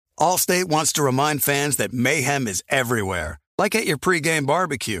Allstate wants to remind fans that mayhem is everywhere, like at your pregame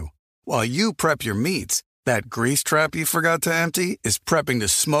barbecue. While you prep your meats, that grease trap you forgot to empty is prepping to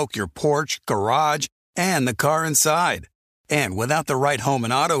smoke your porch, garage, and the car inside. And without the right home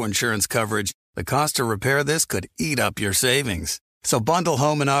and auto insurance coverage, the cost to repair this could eat up your savings. So bundle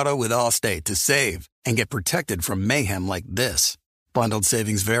home and auto with Allstate to save and get protected from mayhem like this. Bundled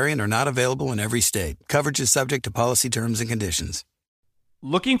savings vary and are not available in every state. Coverage is subject to policy terms and conditions.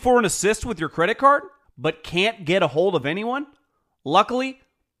 Looking for an assist with your credit card, but can't get a hold of anyone? Luckily,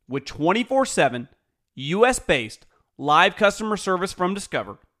 with 24/7, U.S.-based live customer service from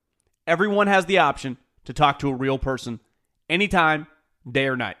Discover, everyone has the option to talk to a real person anytime, day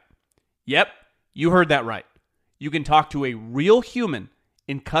or night. Yep, you heard that right. You can talk to a real human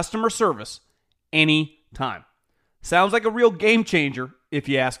in customer service anytime. Sounds like a real game changer if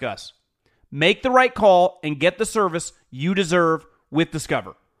you ask us. Make the right call and get the service you deserve with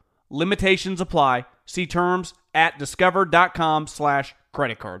Discover. Limitations apply. See terms at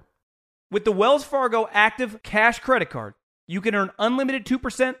discover.com/creditcard. With the Wells Fargo Active Cash Credit Card, you can earn unlimited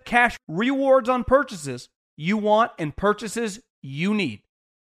 2% cash rewards on purchases you want and purchases you need.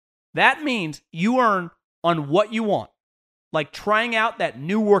 That means you earn on what you want, like trying out that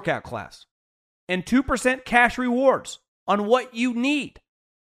new workout class, and 2% cash rewards on what you need,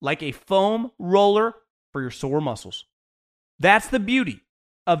 like a foam roller for your sore muscles. That's the beauty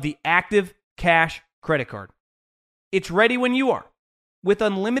of the Active Cash Credit Card. It's ready when you are, with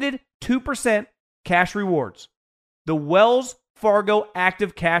unlimited 2% cash rewards. The Wells Fargo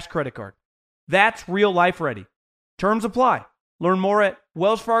Active Cash Credit Card. That's real life ready. Terms apply. Learn more at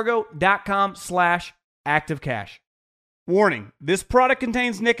wellsfargo.com/activecash. Warning, this product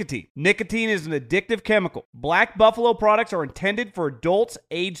contains nicotine. Nicotine is an addictive chemical. Black Buffalo products are intended for adults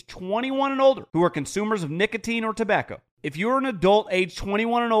aged 21 and older who are consumers of nicotine or tobacco. If you're an adult aged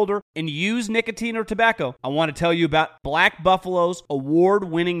 21 and older and use nicotine or tobacco, I want to tell you about Black Buffalo's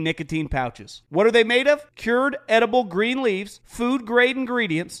award-winning nicotine pouches. What are they made of? Cured edible green leaves, food-grade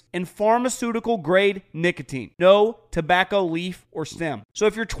ingredients, and pharmaceutical-grade nicotine. No tobacco leaf or stem. So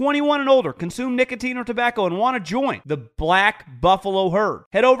if you're 21 and older, consume nicotine or tobacco, and want to join the Black Buffalo herd,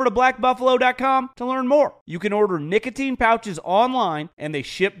 head over to blackbuffalo.com to learn more. You can order nicotine pouches online, and they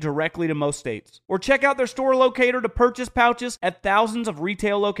ship directly to most states. Or check out their store locator to purchase pouches at thousands of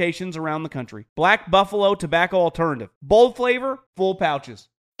retail locations around the country. Black Buffalo Tobacco Alternative. Bold flavor, full pouches.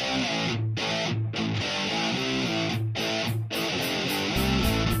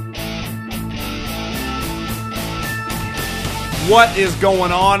 What is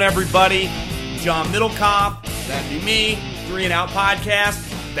going on, everybody? John Middlecoff, that'd be me. 3 and Out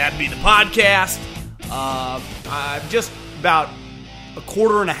Podcast, that'd be the podcast. I'm just about a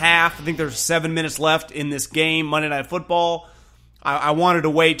quarter and a half. I think there's 7 minutes left in this game, Monday Night Football. I wanted to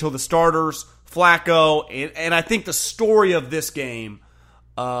wait till the starters, Flacco, and I think the story of this game,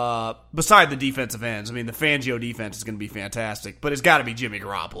 beside the defensive ends, I mean, the Fangio defense is going to be fantastic, but it's got to be Jimmy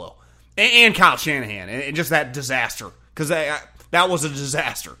Garoppolo and Kyle Shanahan, and just that disaster, because that was a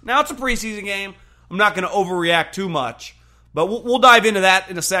disaster. Now, it's a preseason game. I'm not going to overreact too much, but we'll dive into that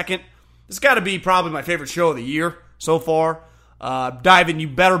in a second. This has got to be probably my favorite show of the year so far. Diving, you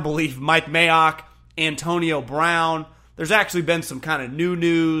better believe, Mike Mayock, Antonio Brown. There's actually been some kind of new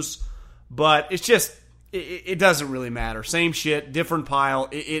news, but it's just, it doesn't really matter. Same shit, different pile.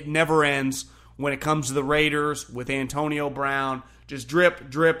 It never ends when it comes to the Raiders with Antonio Brown. Just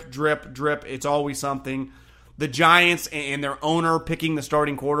drip, drip, drip, drip. It's always something. The Giants and their owner picking the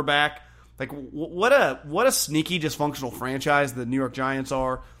starting quarterback. Like, what a sneaky, dysfunctional franchise the New York Giants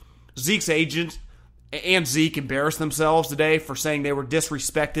are. Zeke's agent and Zeke embarrassed themselves today for saying they were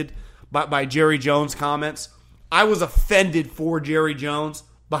disrespected by Jerry Jones' comments. I was offended for Jerry Jones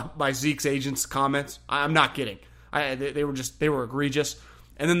by Zeke's agent's comments. I'm not kidding. They were egregious.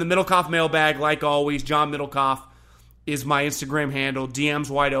 And then the Middlecoff mailbag, like always, John Middlecoff is my Instagram handle. DMs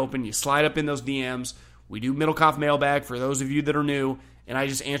wide open. You slide up in those DMs. We do Middlecoff mailbag for those of you that are new, and I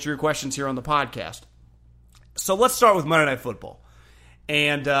just answer your questions here on the podcast. So let's start with Monday Night Football.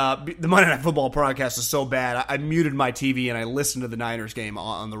 And the Monday Night Football broadcast is so bad, I muted my TV and I listened to the Niners game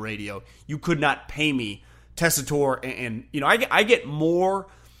on the radio. You could not pay me. Tessitore, and you know, I get more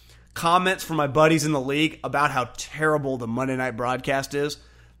comments from my buddies in the league about how terrible the Monday night broadcast is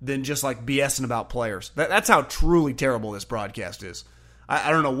than just like BSing about players. That's how truly terrible this broadcast is.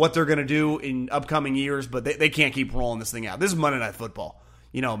 I don't know what they're going to do in upcoming years, but they can't keep rolling this thing out. This is Monday Night Football.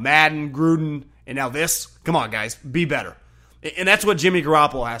 You know, Madden, Gruden, and now this. Come on, guys. Be better. And that's what Jimmy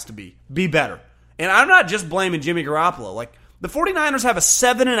Garoppolo has to be. Be better. And I'm not just blaming Jimmy Garoppolo. Like, the 49ers have a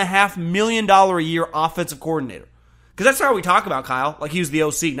 $7.5 million a year offensive coordinator. because that's how we talk about Kyle, like he was the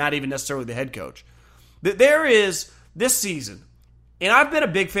OC, not even necessarily the head coach. There is, this season, and I've been a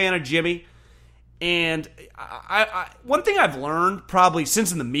big fan of Jimmy, and I one thing I've learned probably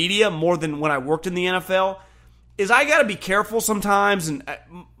since in the media more than when I worked in the NFL is I got to be careful sometimes. And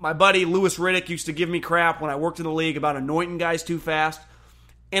my buddy Louis Riddick used to give me crap when I worked in the league about anointing guys too fast.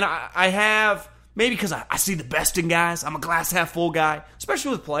 And I have, maybe because I see the best in guys. I'm a glass half full guy,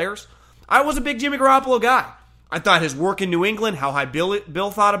 especially with players. I was a big Jimmy Garoppolo guy. I thought his work in New England, how high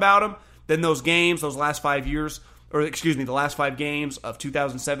Bill thought about him, then those games, those last 5 years, or excuse me, the last 5 games of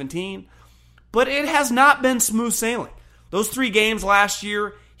 2017. But it has not been smooth sailing. Those 3 games last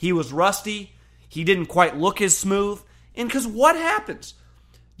year, he was rusty. He didn't quite look as smooth. And because what happens?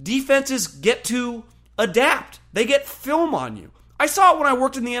 Defenses get to adapt. They get film on you. I saw it when I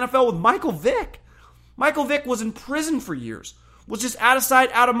worked in the NFL with Michael Vick. Michael Vick was in prison for years. Was just out of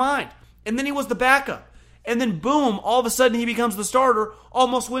sight, out of mind. And then he was the backup. And then boom, all of a sudden he becomes the starter,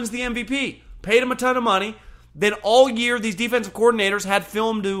 almost wins the MVP. Paid him a ton of money. Then all year these defensive coordinators had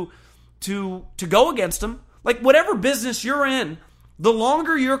film to go against him. Like whatever business you're in, the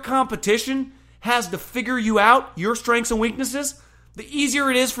longer your competition has to figure you out, your strengths and weaknesses, the easier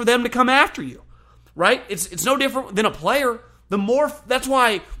it is for them to come after you. Right? It's no different than a player. That's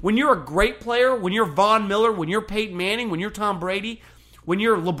why when you're a great player, when you're Von Miller, when you're Peyton Manning, when you're Tom Brady, when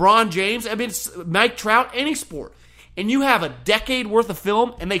you're LeBron James, I mean it's Mike Trout, any sport, and you have a decade worth of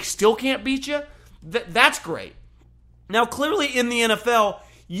film and they still can't beat you, that's great. Now clearly in the NFL,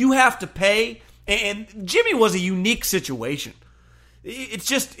 you have to pay, and Jimmy was a unique situation.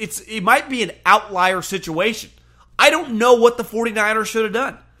 It might be an outlier situation. I don't know what the 49ers should have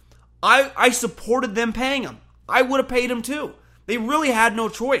done. I supported them paying him. I would have paid him too. They really had no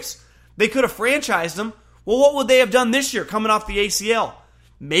choice. They could have franchised him. Well, what would they have done this year coming off the ACL?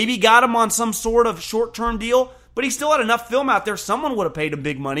 Maybe got him on some sort of short-term deal, but he still had enough film out there. Someone would have paid him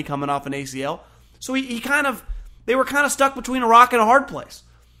big money coming off an ACL. So they were kind of stuck between a rock and a hard place.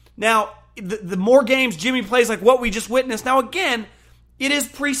 Now, the more games Jimmy plays like what we just witnessed, now again, it is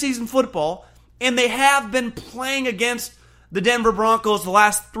preseason football, and they have been playing against the Denver Broncos the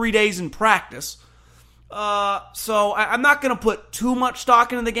last 3 days in practice. So I'm not going to put too much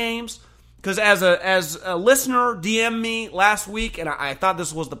stock into the games, because as a listener DM'd me last week, and I thought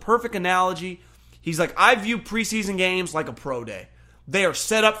this was the perfect analogy. He's like, I view preseason games like a pro day. They are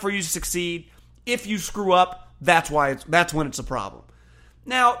set up for you to succeed. If you screw up, that's when it's a problem.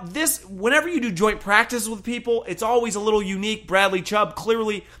 Now, whenever you do joint practice with people, it's always a little unique. Bradley Chubb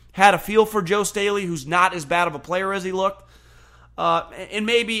clearly had a feel for Joe Staley, who's not as bad of a player as he looked.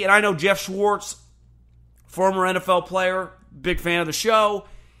 And I know Jeff Schwartz, former NFL player, big fan of the show,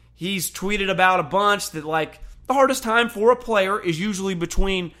 he's tweeted about a bunch that, like, the hardest time for a player is usually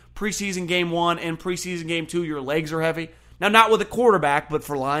between preseason game 1 and preseason game 2. Your legs are heavy. Now, not with a quarterback, but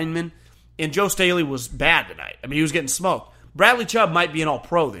for linemen. And Joe Staley was bad tonight. I mean, he was getting smoked. Bradley Chubb might be an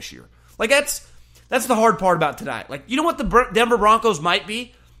all-pro this year. Like, that's the hard part about tonight. Like, you know what the Denver Broncos might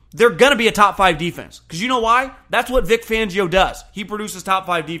be? They're going to be a top 5 defense. Because you know why? That's what Vic Fangio does. He produces top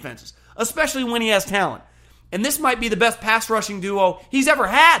 5 defenses, especially when he has talent. And this might be the best pass rushing duo he's ever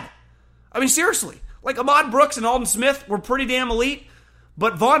had. I mean, seriously. Like, Ahmad Brooks and Aldon Smith were pretty damn elite,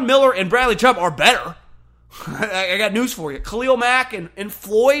 but Von Miller and Bradley Chubb are better. I got news for you. Khalil Mack and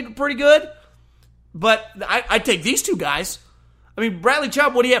Floyd, pretty good. But I'd take these two guys. I mean, Bradley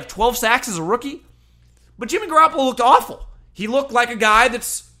Chubb, what do you have, 12 sacks as a rookie? But Jimmy Garoppolo looked awful. He looked like a guy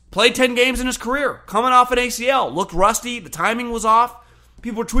that's played 10 games in his career, coming off an ACL, looked rusty, the timing was off.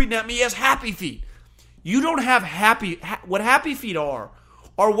 People were tweeting at me, he has happy feet. You don't have what happy feet are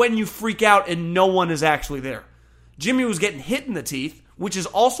when you freak out and no one is actually there. Jimmy was getting hit in the teeth, which is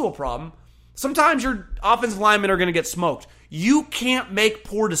also a problem. Sometimes your offensive linemen are going to get smoked. You can't make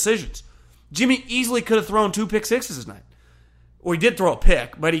poor decisions. Jimmy easily could have thrown 2 pick sixes tonight. Well, he did throw a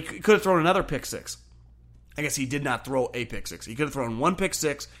pick, but he could have thrown another pick six. I guess he did not throw a pick six. He could have thrown 1 pick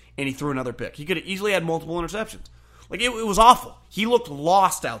six, and he threw another pick. He could have easily had multiple interceptions. Like, it was awful. He looked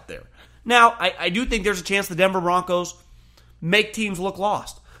lost out there. Now, I do think there's a chance the Denver Broncos make teams look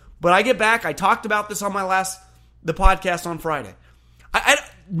lost. But I get back. I talked about this on the podcast on Friday.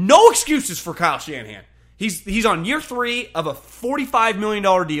 No excuses for Kyle Shanahan. He's on year 3 of a $45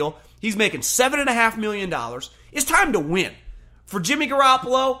 million deal. He's making $7.5 million. It's time to win. For Jimmy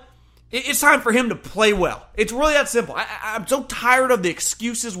Garoppolo, it's time for him to play well. It's really that simple. I'm so tired of the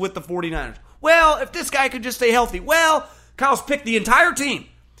excuses with the 49ers. Well, if this guy could just stay healthy. Well, Kyle's picked the entire team.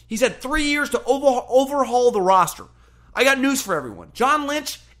 He's had 3 years to overhaul the roster. I got news for everyone. John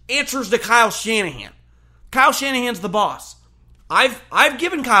Lynch answers to Kyle Shanahan. Kyle Shanahan's the boss. I've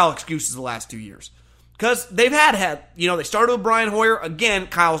given Kyle excuses the last 2 years. Because they've had, they started with Brian Hoyer. Again,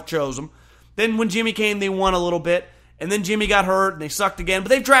 Kyle chose them. Then when Jimmy came, they won a little bit. And then Jimmy got hurt, and they sucked again. But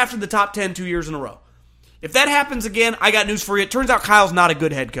they've drafted the top 10 2 years in a row. If that happens again, I got news for you. It turns out Kyle's not a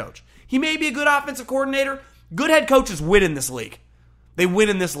good head coach. He may be a good offensive coordinator. Good head coaches win in this league. They win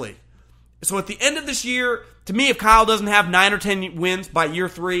in this league. So at the end of this year, to me, if Kyle doesn't have 9 or 10 wins by year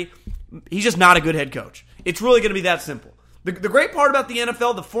 3, he's just not a good head coach. It's really going to be that simple. The great part about the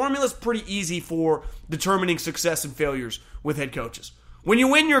NFL, the formula is pretty easy for determining success and failures with head coaches. When you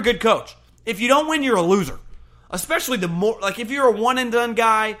win, you're a good coach. If you don't win, you're a loser. Especially if you're a one-and-done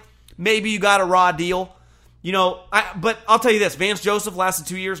guy, maybe you got a raw deal. But I'll tell you this, Vance Joseph lasted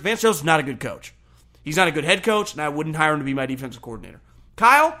 2 years. Vance Joseph's not a good coach. He's not a good head coach, and I wouldn't hire him to be my defensive coordinator.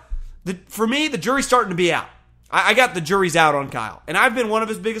 Kyle, for me, the jury's starting to be out. I got the jury's out on Kyle, and I've been one of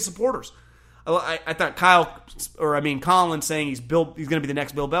his biggest supporters. I thought Colin saying he's going to be the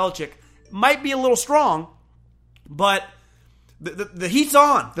next Bill Belichick might be a little strong, but the heat's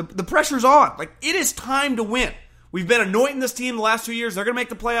on. The pressure's on. It is time to win. We've been anointing this team the last 2 years. They're going to make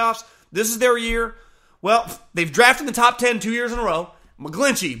the playoffs. This is their year. Well, they've drafted the top 10 2 years in a row.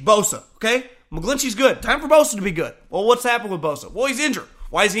 McGlinchey, Bosa, okay? McGlinchey's good. Time for Bosa to be good. Well, what's happened with Bosa? Well, he's injured.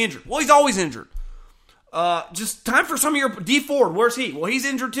 Why is he injured? Well, he's always injured. Just time for some of your D Ford. Where's he? Well, he's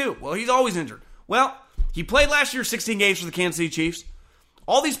injured too. Well, he's always injured. Well, he played last year 16 games for the Kansas City Chiefs.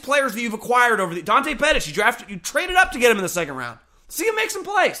 All these players that you've acquired Dante Pettis, you traded up to get him in the second round. See him make some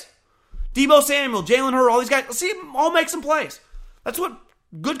plays. Deebo Samuel, Jalen Hurts, all these guys, see him all make some plays. That's what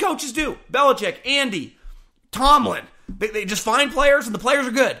good coaches do. Belichick, Andy, Tomlin. They just find players, and the players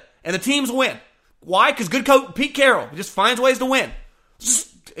are good. And the teams win. Why? Because good coach Pete Carroll just finds ways to win.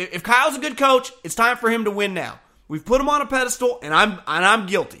 If Kyle's a good coach, it's time for him to win now. We've put him on a pedestal, and I'm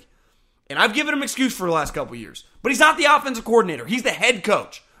guilty. And I've given him excuse for the last couple of years. But he's not the offensive coordinator. He's the head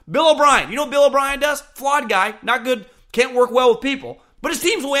coach. Bill O'Brien. You know what Bill O'Brien does? Flawed guy. Not good. Can't work well with people. But his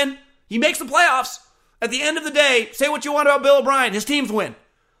teams win. He makes the playoffs. At the end of the day, say what you want about Bill O'Brien. His teams win.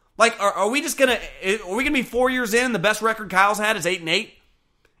 Are we going to be 4 years in? The best record Kyle's had is 8-8?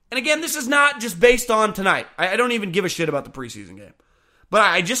 And again, this is not just based on tonight. I don't even give a shit about the preseason game. But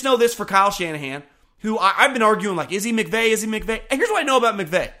I just know this for Kyle Shanahan, who I've been arguing, is he McVay? Is he McVay? And here's what I know about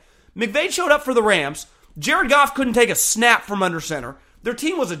McVay. McVay showed up for the Rams. Jared Goff couldn't take a snap from under center. Their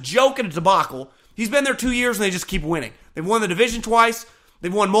team was a joke and a debacle. He's been there 2 years, and they just keep winning. They've won the division twice.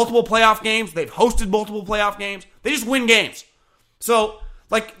 They've won multiple playoff games. They've hosted multiple playoff games. They just win games. So,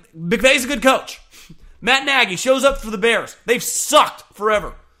 McVay's a good coach. Matt Nagy shows up for the Bears. They've sucked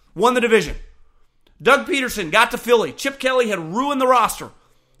forever. Won the division. Doug Peterson got to Philly. Chip Kelly had ruined the roster.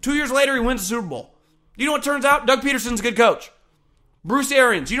 2 years later, he wins the Super Bowl. You know what turns out? Doug Peterson's a good coach. Bruce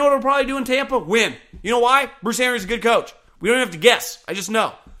Arians, you know what he'll probably do in Tampa? Win. You know why? Bruce Arians is a good coach. We don't have to guess. I just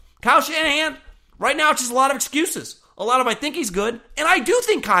know. Kyle Shanahan, right now it's just a lot of excuses. A lot of I think he's good, and I do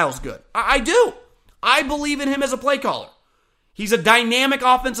think Kyle's good. I do. I believe in him as a play caller. He's a dynamic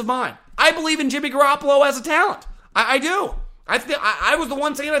offensive mind. I believe in Jimmy Garoppolo as a talent. I do. I was the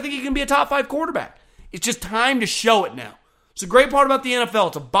one saying I think he can be a top 5 quarterback. It's just time to show it now. It's a great part about the NFL.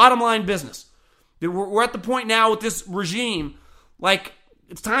 It's a bottom line business. We're at the point now with this regime,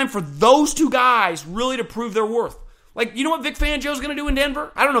 it's time for those two guys really to prove their worth. You know what Vic Fangio's going to do in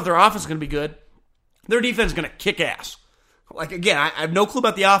Denver? I don't know if their offense is going to be good. Their defense is going to kick ass. Again, I have no clue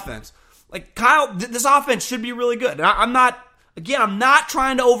about the offense. Kyle, this offense should be really good. And I'm not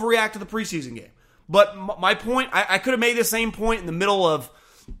trying to overreact to the preseason game. But my point, I could have made the same point in the middle of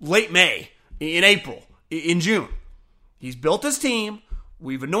late May, in April, in June. He's built his team.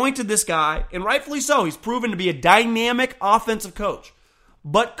 We've anointed this guy, and rightfully so. He's proven to be a dynamic offensive coach.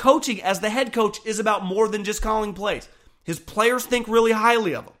 But coaching as the head coach is about more than just calling plays. His players think really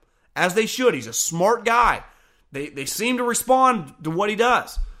highly of him, as they should. He's a smart guy. They seem to respond to what he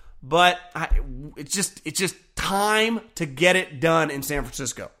does. But it's just time to get it done in San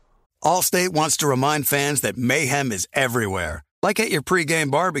Francisco. Allstate wants to remind fans that mayhem is everywhere, like at your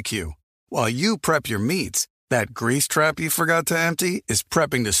pregame barbecue. While you prep your meats, that grease trap you forgot to empty is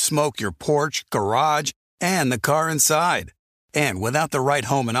prepping to smoke your porch, garage, and the car inside. And without the right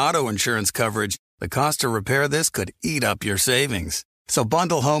home and auto insurance coverage, the cost to repair this could eat up your savings. So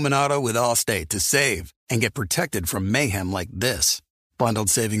bundle home and auto with Allstate to save and get protected from mayhem like this. Bundled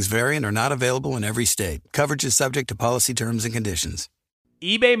savings vary and are not available in every state. Coverage is subject to policy terms and conditions.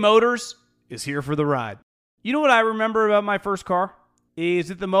 eBay Motors is here for the ride. You know what I remember about my first car?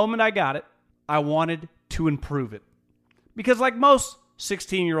 Is at the moment I got it, I wanted to improve it. Because like most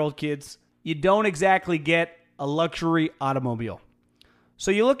 16-year-old kids, you don't exactly get a luxury automobile.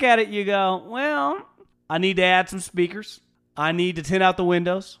 So you look at it, you go, well, I need to add some speakers. I need to tint out the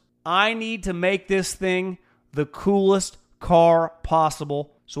windows. I need to make this thing the coolest car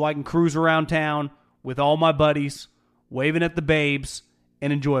possible so I can cruise around town with all my buddies, waving at the babes,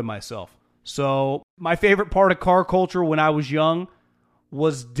 and enjoy myself. So my favorite part of car culture when I was young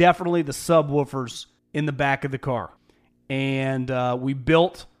was definitely the subwoofers in the back of the car. And we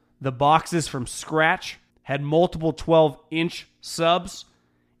built the boxes from scratch, had multiple 12-inch subs,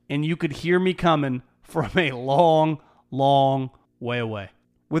 and you could hear me coming from a long, long way away.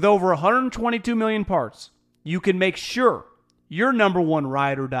 With over 122 million parts, you can make sure your number one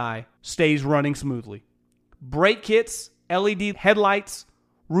ride or die stays running smoothly. Brake kits, LED headlights,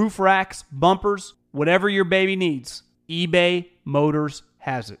 roof racks, bumpers, whatever your baby needs, eBay Motors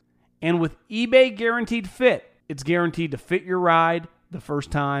has it. And with eBay Guaranteed Fit, it's guaranteed to fit your ride the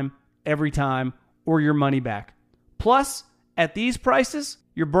first time, every time, or your money back. Plus, at these prices,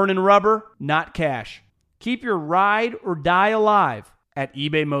 you're burning rubber, not cash. Keep your ride or die alive at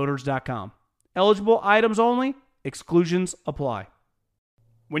ebaymotors.com. Eligible items only. Exclusions apply.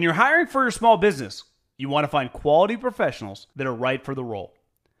 When you're hiring for your small business, you want to find quality professionals that are right for the role.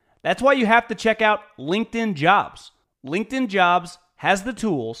 That's why you have to check out LinkedIn Jobs. LinkedIn Jobs has the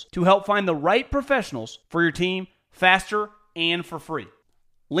tools to help find the right professionals for your team faster and for free.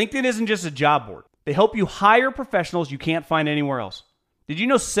 LinkedIn isn't just a job board. They help you hire professionals you can't find anywhere else. Did you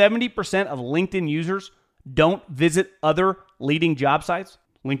know 70% of LinkedIn users don't visit other leading job sites?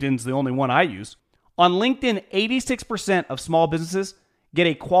 LinkedIn's the only one I use. On LinkedIn, 86% of small businesses get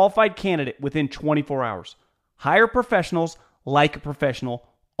a qualified candidate within 24 hours. Hire professionals like a professional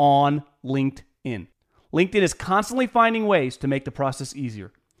on LinkedIn. LinkedIn is constantly finding ways to make the process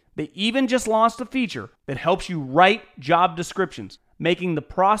easier. They even just launched a feature that helps you write job descriptions, making the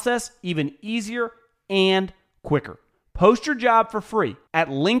process even easier and quicker. Post your job for free at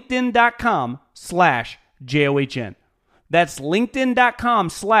linkedin.com/JOHN. That's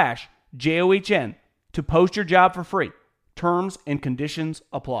linkedin.com/JOHN to post your job for free. Terms and conditions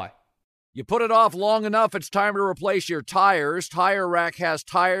apply. You put it off long enough, it's time to replace your tires. Tire Rack has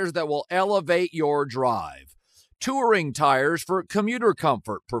tires that will elevate your drive. Touring tires for commuter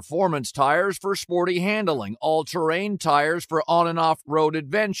comfort, performance tires for sporty handling, all-terrain tires for on- and off-road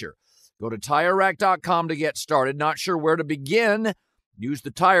adventure. Go to TireRack.com to get started. Not sure where to begin? Use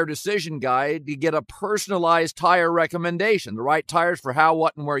the Tire Decision Guide to get a personalized tire recommendation, the right tires for how,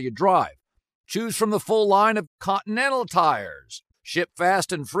 what, and where you drive. Choose from the full line of Continental tires. Ship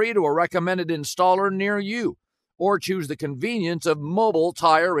fast and free to a recommended installer near you. Or choose the convenience of mobile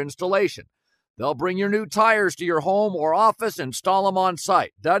tire installation. They'll bring your new tires to your home or office and install them on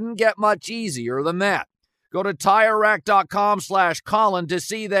site. Doesn't get much easier than that. Go to TireRack.com/Colin to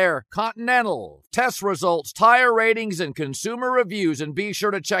see their Continental test results, tire ratings, and consumer reviews, and be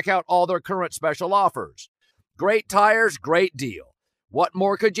sure to check out all their current special offers. Great tires, great deal. What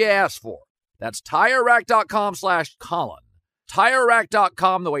more could you ask for? That's TireRack.com/Colin.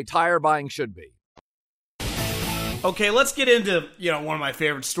 TireRack.com, the way tire buying should be. Okay, let's get into one of my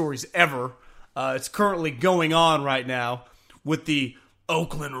favorite stories ever. It's currently going on right now with the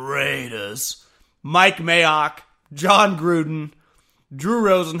Oakland Raiders. Mike Mayock, John Gruden, Drew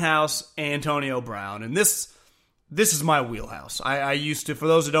Rosenhaus, Antonio Brown. And this is my wheelhouse. I used to, for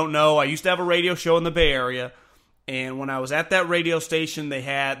those who don't know, I used to have a radio show in the Bay Area. And when I was at that radio station,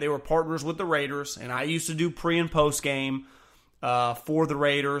 they were partners with the Raiders. And I used to do pre- and post-game for the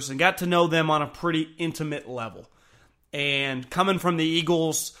Raiders and got to know them on a pretty intimate level. And coming from the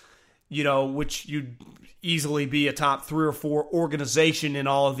Eagles, which you'd easily be a top 3 or 4 organization in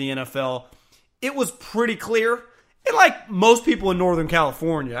all of the NFL, it was pretty clear. And like most people in Northern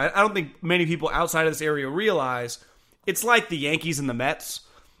California, I don't think many people outside of this area realize, it's like the Yankees and the Mets.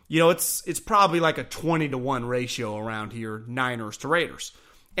 It's probably like a 20-to-1 ratio around here, Niners to Raiders.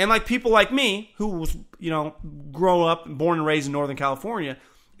 And like people like me, who was, grown up and born and raised in Northern California,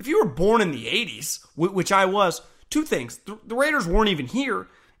 if you were born in the 80s, which I was, two things. The Raiders weren't even here,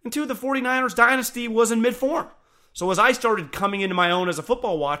 and two, the 49ers dynasty was in mid-form. So as I started coming into my own as a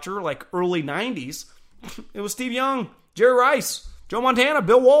football watcher, like early 90s, it was Steve Young, Jerry Rice, Joe Montana,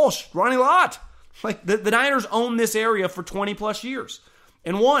 Bill Walsh, Ronnie Lott. Like the Niners owned this area for 20-plus years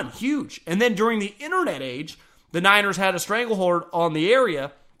and won, huge. And then during the internet age, the Niners had a stranglehold on the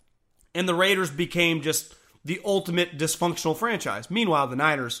area, and the Raiders became just the ultimate dysfunctional franchise. Meanwhile, the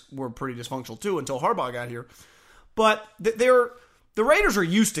Niners were pretty dysfunctional too until Harbaugh got here. But the Raiders are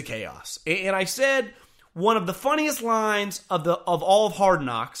used to chaos. And I said one of the funniest lines of all of Hard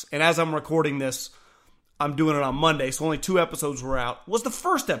Knocks, and as I'm recording this, I'm doing it on Monday, so only 2 episodes were out, was the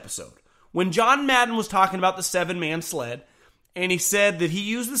first episode. When John Madden was talking about the 7-man sled, and he said that he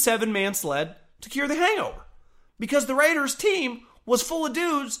used the 7-man sled to cure the hangover. Because the Raiders team was full of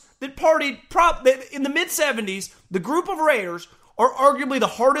dudes that partied in the mid-'70s. The group of Raiders are arguably the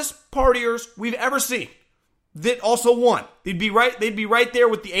hardest partiers we've ever seen that also won. They'd be right there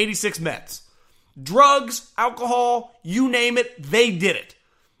with the 86 Mets. Drugs, alcohol, you name it, they did it.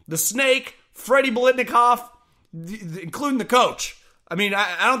 The Snake, Freddie Biletnikoff, including the coach. I mean,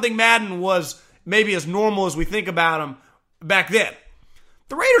 I don't think Madden was maybe as normal as we think about him back then.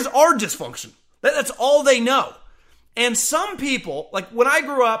 The Raiders are dysfunctional. That's all they know. And some people, like when I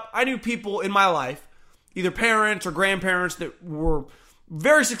grew up, I knew people in my life, either parents or grandparents, that were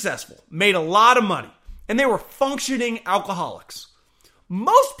very successful, made a lot of money, and they were functioning alcoholics.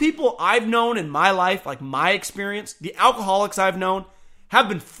 Most people I've known in my life, like my experience, the alcoholics I've known have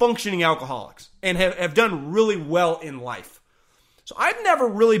been functioning alcoholics and have done really well in life. So I've never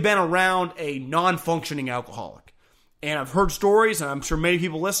really been around a non-functioning alcoholic. And I've heard stories, and I'm sure many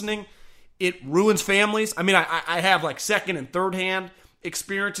people listening, it ruins families. I mean, I have like second and third hand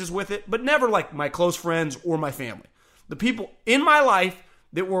experiences with it, but never like my close friends or my family. The people in my life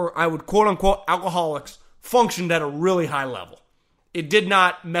that were, I would quote unquote, alcoholics functioned at a really high level. It did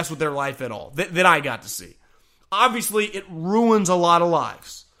not mess with their life at all that I got to see. Obviously, it ruins a lot of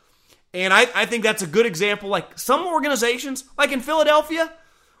lives. And I think that's a good example. Like some organizations, like in Philadelphia,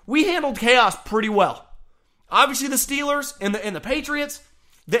 we handled chaos pretty well. Obviously, the Steelers and the Patriots,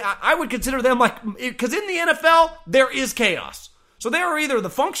 I would consider them like, because in the NFL, there is chaos. So there are either the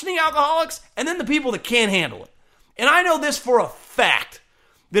functioning alcoholics and then the people that can't handle it. And I know this for a fact,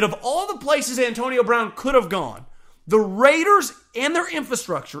 that of all the places Antonio Brown could have gone, the Raiders and their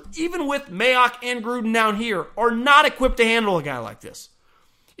infrastructure, even with Mayock and Gruden down here, are not equipped to handle a guy like this.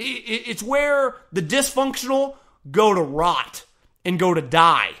 It's where the dysfunctional go to rot and go to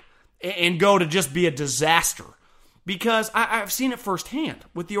die and go to just be a disaster. Because I've seen it firsthand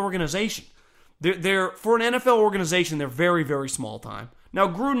with the organization. They're for an NFL organization, they're very, very small time. Now,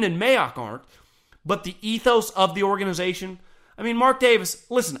 Gruden and Mayock aren't, but the ethos of the organization, I mean, Mark Davis,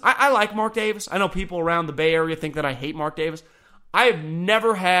 listen, I like Mark Davis. I know people around the Bay Area think that I hate Mark Davis. I have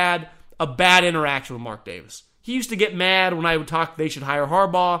never had a bad interaction with Mark Davis. He used to get mad when I would talk they should hire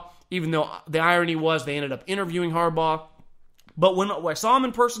Harbaugh, even though the irony was they ended up interviewing Harbaugh. But when I saw him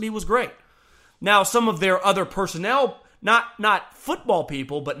in person, he was great. Now, some of their other personnel, not football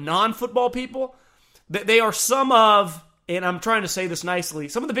people, but non-football people, they are some of, and I'm trying to say this nicely,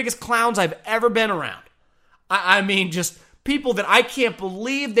 some of the biggest clowns I've ever been around. I mean, just people that I can't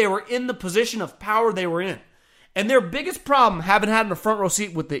believe they were in the position of power they were in. And their biggest problem, having had in a front row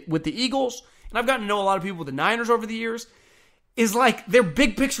seat with the Eagles, and I've gotten to know a lot of people with the Niners over the years, is like they're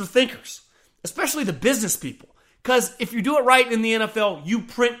big picture thinkers, especially the business people. Because if you do it right in the NFL, you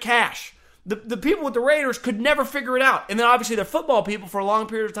print cash. The people with the Raiders could never figure it out. And then obviously their football people for a long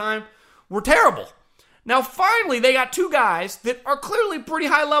period of time were terrible. Now finally they got two guys that are clearly pretty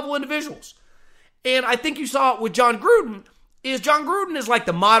high level individuals. And I think you saw it with John Gruden is like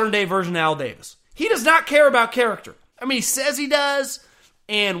the modern day version of Al Davis. He does not care about character. I mean, he says he does,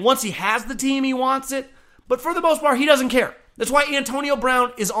 and once he has the team, he wants it. But for the most part, he doesn't care. That's why Antonio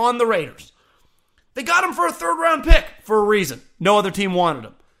Brown is on the Raiders. They got him for a third-round pick for a reason. No other team wanted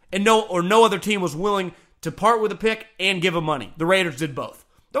him. And no other team was willing to part with a pick and give him money. The Raiders did both.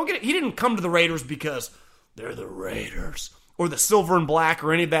 Don't get it. He didn't come to the Raiders because they're the Raiders or the silver and black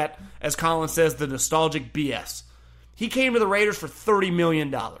or any of that, as Colin says, the nostalgic BS. He came to the Raiders for $30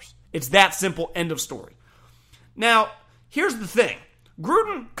 million. It's that simple, end of story. Now, here's the thing.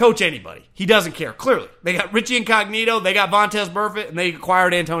 Gruden, coach anybody. He doesn't care, clearly. They got Richie Incognito, they got Vontaze Burfict, and they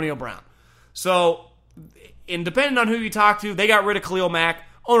acquired Antonio Brown. So, and depending on who you talk to, they got rid of Khalil Mack.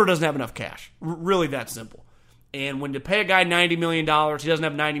 Owner doesn't have enough cash. Really that simple. And when you pay a guy $90 million, he doesn't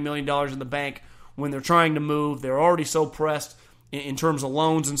have $90 million in the bank. When they're trying to move, they're already so pressed in terms of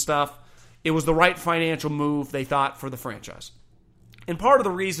loans and stuff. It was the right financial move, they thought, for the franchise. And part of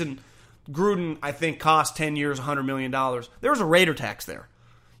the reason Gruden, I think, cost 10 years, $100 million, there was a Raider tax there.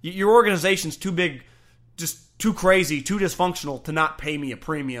 Your organization's too big, just too crazy, too dysfunctional to not pay me a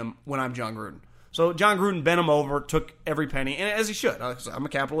premium when I'm John Gruden. So John Gruden bent him over, took every penny, and as he should. I'm a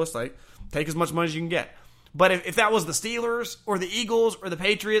capitalist. I take as much money as you can get. But if that was the Steelers or the Eagles or the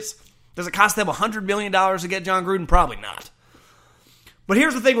Patriots, does it cost them $100 million to get John Gruden? Probably not. But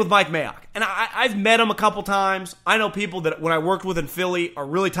here's the thing with Mike Mayock. And I've met him a couple times. I know people that when I worked with in Philly are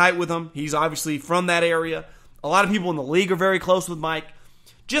really tight with him. He's obviously from that area. A lot of people in the league are very close with Mike.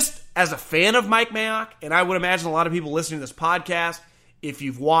 Just as a fan of Mike Mayock, and I would imagine a lot of people listening to this podcast, if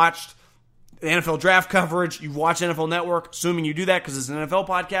you've watched the NFL draft coverage, you've watched NFL Network, assuming you do that because it's an NFL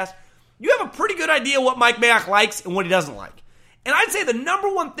podcast, you have a pretty good idea what Mike Mayock likes and what he doesn't like. And I'd say the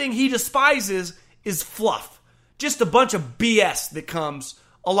number one thing he despises is fluff. just a bunch of BS that comes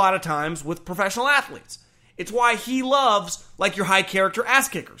a lot of times with professional athletes. It's why he loves, like, your high-character ass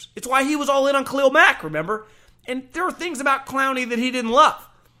kickers. It's why he was all in on Khalil Mack, remember? And there are things about Clowney that he didn't love.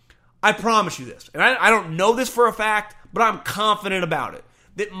 I promise you this, and I don't know this for a fact, but I'm confident about it,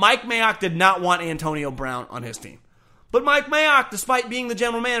 that Mike Mayock did not want Antonio Brown on his team. But Mike Mayock, despite being the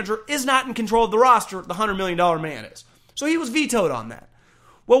general manager, is not in control of the roster. The $100 million man is. So he was vetoed on that.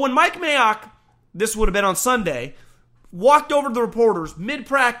 Well, when Mike Mayock, this would have been on Sunday, walked over to the reporters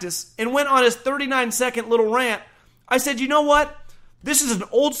mid-practice and went on his 39-second little rant, I said, you know what? This is an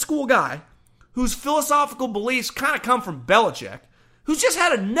old-school guy whose philosophical beliefs kind of come from Belichick, who's just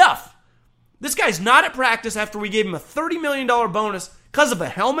had enough. This guy's not at practice after we gave him a $30 million bonus because of a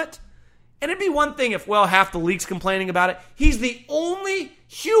helmet. And it'd be one thing if, well, half the league's complaining about it. He's the only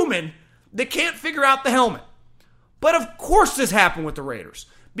human that can't figure out the helmet. But of course this happened with the Raiders.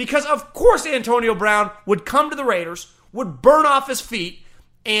 Because of course Antonio Brown would come to the Raiders, would burn off his feet,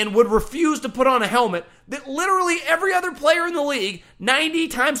 and would refuse to put on a helmet that literally every other player in the league, 90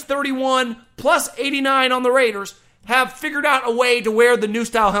 times 31 plus 89 on the Raiders, have figured out a way to wear the new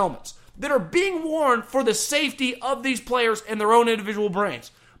style helmets that are being worn for the safety of these players and their own individual brains.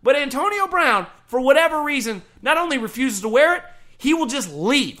 But Antonio Brown, for whatever reason, not only refuses to wear it, he will just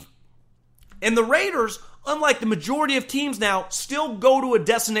leave. And the Raiders, unlike the majority of teams now, still go to a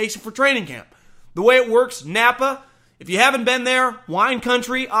destination for training camp. The way it works, Napa, if you haven't been there, wine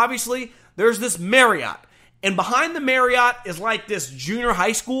country, obviously, there's this Marriott. And behind the Marriott is like this junior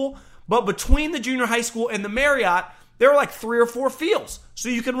high school, but between the junior high school and the Marriott, there are like 3 or 4 fields, so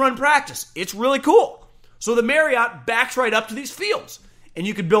you can run practice. It's really cool. So the Marriott backs right up to these fields. And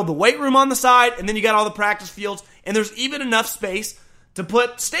you could build the weight room on the side, and then you got all the practice fields, and there's even enough space to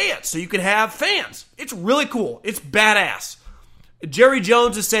put stands so you could have fans. It's really cool. It's badass. Jerry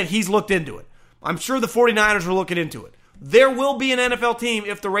Jones has said he's looked into it. I'm sure the 49ers are looking into it. There will be an NFL team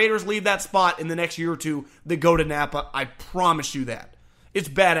if the Raiders leave that spot in the next year or two that go to Napa. I promise you that. It's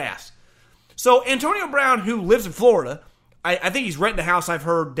badass. So Antonio Brown, who lives in Florida, I think he's renting a house, I've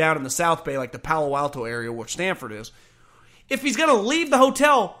heard, down in the South Bay, like the Palo Alto area where Stanford is. If he's going to leave the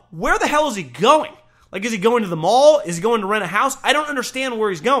hotel, where the hell is he going? Like, is he going to the mall? Is he going to rent a house? I don't understand where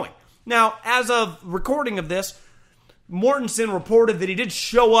he's going. Now, as of recording of this, Mortensen reported that he did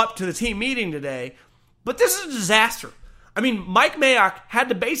show up to the team meeting today, but this is a disaster. I mean, Mike Mayock had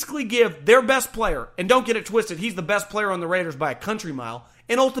to basically give their best player, and don't get it twisted, he's the best player on the Raiders by a country mile,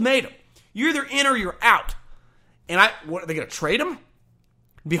 an ultimatum. You're either in or you're out. And what, are they going to trade him?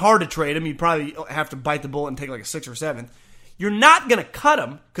 It'd be hard to trade him. You'd probably have to bite the bullet and take like a 6th or 7th. You're not going to cut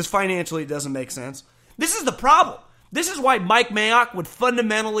him because financially it doesn't make sense. This is the problem. This is why Mike Mayock would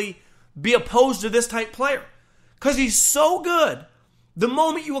fundamentally be opposed to this type player. Because he's so good, the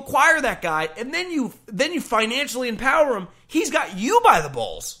moment you acquire that guy and then you financially empower him, he's got you by the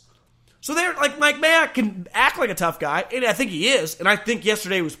balls. So they're like, Mike Mayock can act like a tough guy, and I think he is. And I think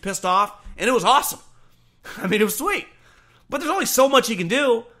yesterday he was pissed off, and it was awesome. I mean, it was sweet. But there's only so much he can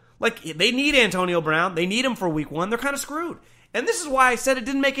do. Like, they need Antonio Brown. They need him for week 1. They're kind of screwed. And this is why I said it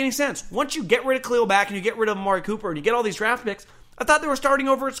didn't make any sense. Once you get rid of Khalil Mack and you get rid of Amari Cooper and you get all these draft picks, I thought they were starting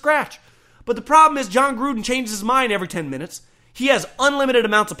over at scratch. But the problem is John Gruden changes his mind every 10 minutes. He has unlimited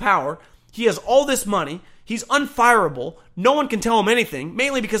amounts of power. He has all this money. He's unfireable. No one can tell him anything,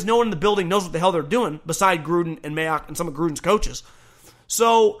 mainly because no one in the building knows what the hell they're doing beside Gruden and Mayock and some of Gruden's coaches.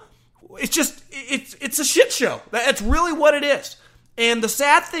 So it's just, it's a shit show. That's really what it is. And the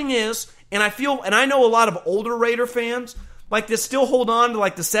sad thing is, and I know a lot of older Raider fans like this still hold on to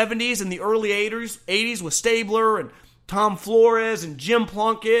like the 70s and the early 80s with Stabler and Tom Flores and Jim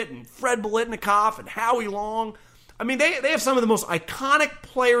Plunkett and Fred Biletnikoff and Howie Long. I mean, they have some of the most iconic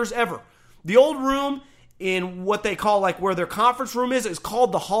players ever. The old room in what they call like where their conference room is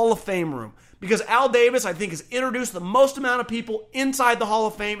called the Hall of Fame room. Because Al Davis, I think, has introduced the most amount of people inside the Hall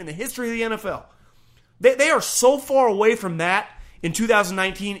of Fame in the history of the NFL. They are so far away from that in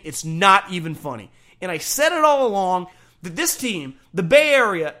 2019, it's not even funny. And I said it all along that this team, the Bay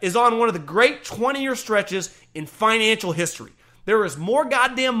Area, is on one of the great 20-year stretches in financial history. There is more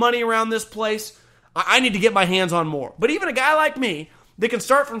goddamn money around this place. I need to get my hands on more. But even a guy like me that can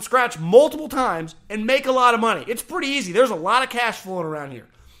start from scratch multiple times and make a lot of money, it's pretty easy. There's a lot of cash flowing around here.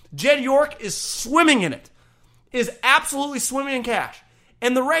 Jed York is swimming in it, is absolutely swimming in cash.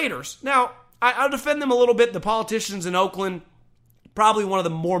 And the Raiders, now, I'll defend them a little bit. The politicians in Oakland, probably one of the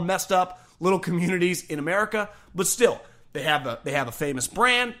more messed up little communities in America, but still, they have a famous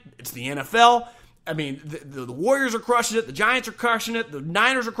brand. It's the NFL. I mean, the Warriors are crushing it. The Giants are crushing it. The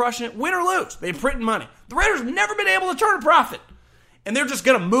Niners are crushing it. Win or lose, they're printing money. The Raiders have never been able to turn a profit. and they're just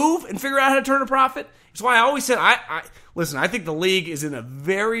going to move and figure out how to turn a profit. That's why I always said, listen, I think the league is in a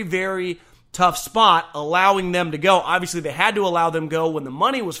very, very tough spot allowing them to go. Obviously, they had to allow them go when the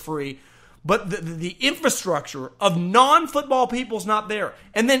money was free, but the infrastructure of non-football people is not there.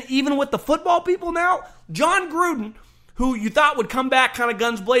 And then even with the football people now, John Gruden, who you thought would come back kind of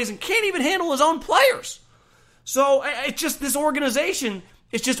guns blazing, can't even handle his own players. So it's just this organization,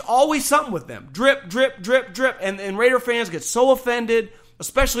 it's just always something with them. Drip, drip, drip, drip. And Raider fans get so offended,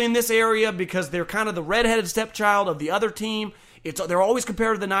 especially in this area, because they're kind of the redheaded stepchild of the other team. They're always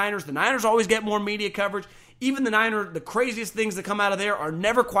compared to the Niners. The Niners always get more media coverage. Even the craziest things that come out of there are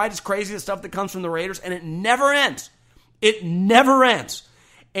never quite as crazy as stuff that comes from the Raiders, and it never ends. It never ends.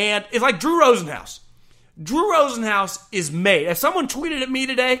 And it's like Drew Rosenhaus. Drew Rosenhaus is made. If someone tweeted at me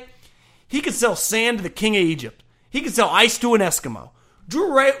today, he could sell sand to the king of Egypt. He could sell ice to an Eskimo. Drew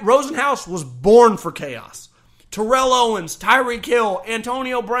Rosenhaus was born for chaos. Terrell Owens, Tyreek Hill,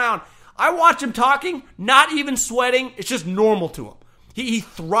 Antonio Brown. I watch him talking, not even sweating. It's just normal to him. He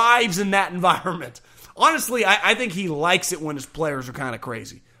thrives in that environment. Honestly, I think he likes it when his players are kind of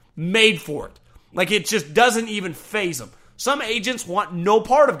crazy. Made for it. Like, it just doesn't even faze him. Some agents want no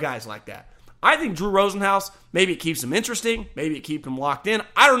part of guys like that. I think Drew Rosenhaus, maybe it keeps him interesting. Maybe it keeps him locked in.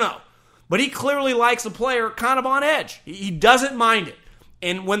 I don't know. But he clearly likes a player kind of on edge. He doesn't mind it.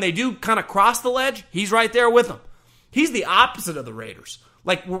 And when they do kind of cross the ledge, he's right there with them. He's the opposite of the Raiders.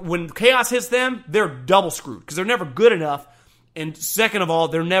 Like, when chaos hits them, they're double screwed because they're never good enough. And second of all,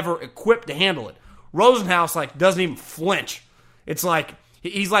 they're never equipped to handle it. Rosenhaus, doesn't even flinch. It's like,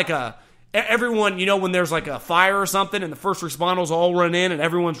 he's like everyone, when there's like a fire or something and the first responders all run in and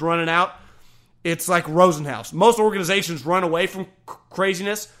everyone's running out, it's like Rosenhaus. Most organizations run away from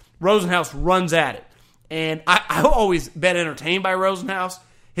craziness. Rosenhaus runs at it. And I've always been entertained by Rosenhaus.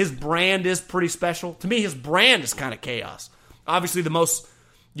 His brand is pretty special. To me, his brand is kind of chaos. Obviously, the most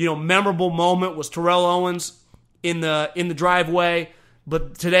memorable moment was Terrell Owens in the driveway.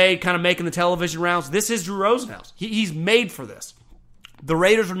 But today, kind of making the television rounds, this is Drew Rosenhaus. He's made for this. The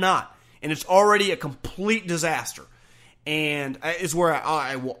Raiders are not. And it's already a complete disaster. And it's where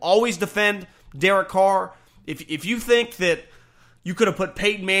I will always defend Derek Carr. If you think that you could have put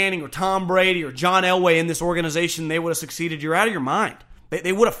Peyton Manning or Tom Brady or John Elway in this organization, they would have succeeded, you're out of your mind.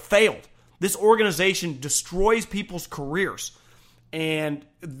 They would have failed. This organization destroys people's careers. And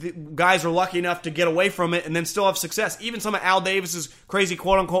the guys are lucky enough to get away from it and then still have success. Even some of Al Davis's crazy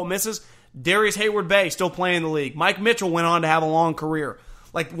quote-unquote misses, Darius Hayward-Bay still playing in the league. Mike Mitchell went on to have a long career.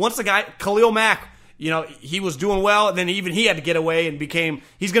 Like, once the guy, Khalil Mack, he was doing well, and then even he had to get away and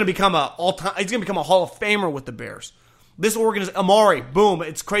he's going to become a Hall of Famer with the Bears. This organization, Amari, boom,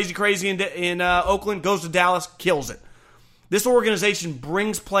 it's crazy in Oakland, goes to Dallas, kills it. This organization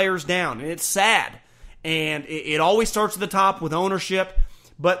brings players down, and it's sad. And it always starts at the top with ownership.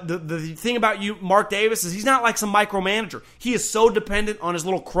 But the thing about Mark Davis, is he's not like some micromanager. He is so dependent on his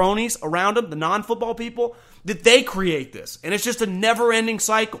little cronies around him, the non-football people, that they create this. And it's just a never-ending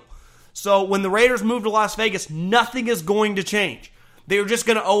cycle. So when the Raiders move to Las Vegas, nothing is going to change. They're just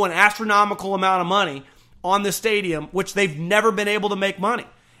going to owe an astronomical amount of money on the stadium, which they've never been able to make money.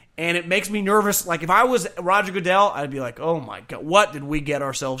 And it makes me nervous. Like, if I was Roger Goodell, I'd be like, oh my God, what did we get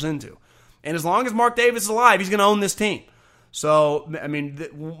ourselves into? And as long as Mark Davis is alive, he's going to own this team. So, I mean,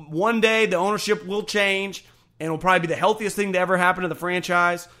 one day the ownership will change, and it'll probably be the healthiest thing to ever happen to the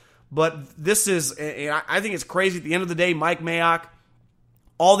franchise. But this is, I think it's crazy. At the end of the day, Mike Mayock,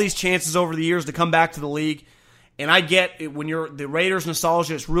 all these chances over the years to come back to the league. And I get it, when you're the Raiders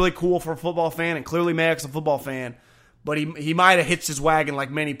nostalgia, it's really cool for a football fan, and clearly Mayock's a football fan. But he might have hitched his wagon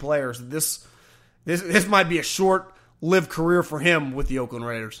like many players. This might be a short-lived career for him with the Oakland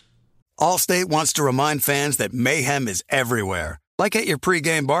Raiders. Allstate wants to remind fans that mayhem is everywhere, like at your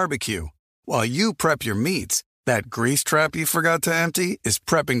pregame barbecue. While you prep your meats, that grease trap you forgot to empty is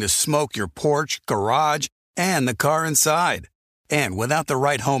prepping to smoke your porch, garage, and the car inside. And without the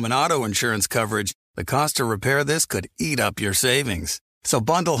right home and auto insurance coverage, the cost to repair this could eat up your savings. So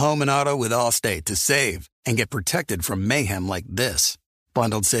bundle home and auto with Allstate to save and get protected from mayhem like this.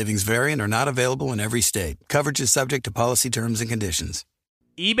 Bundled savings vary and are not available in every state. Coverage is subject to policy terms and conditions.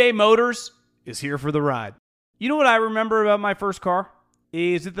 eBay Motors is here for the ride. You know what I remember about my first car?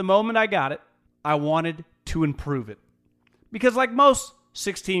 Is at the moment I got it, I wanted to improve it. Because like most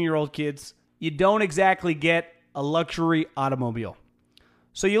 16-year-old kids, you don't exactly get a luxury automobile.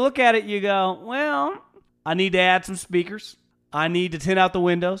 So you look at it, you go, well, I need to add some speakers. I need to tint out the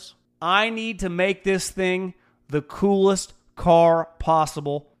windows. I need to make this thing the coolest car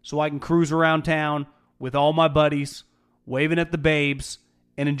possible so I can cruise around town with all my buddies, waving at the babes,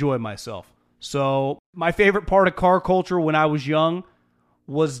 and enjoy myself. So my favorite part of car culture when I was young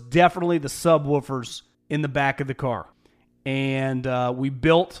was definitely the subwoofers in the back of the car. And we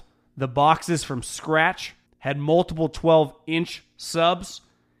built the boxes from scratch, had multiple 12-inch subs,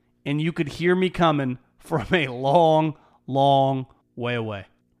 and you could hear me coming from a long, long way away.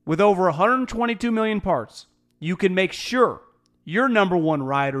 With over 122 million parts, you can make sure your number one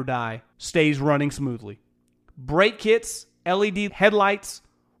ride or die stays running smoothly. Brake kits, LED headlights,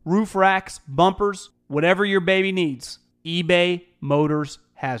 roof racks, bumpers, whatever your baby needs, eBay Motors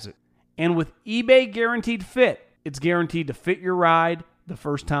has it. And with eBay Guaranteed Fit, it's guaranteed to fit your ride the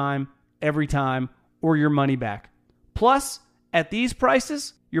first time, every time, or your money back. Plus, at these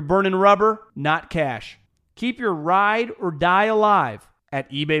prices, you're burning rubber, not cash. Keep your ride or die alive at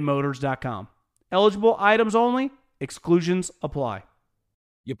ebaymotors.com. Eligible items only. Exclusions apply.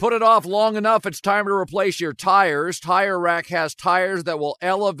 You put it off long enough, it's time to replace your tires. Tire Rack has tires that will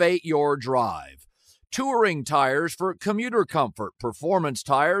elevate your drive. Touring tires for commuter comfort, performance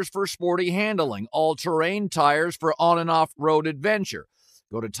tires for sporty handling, all-terrain tires for on- and off-road adventure.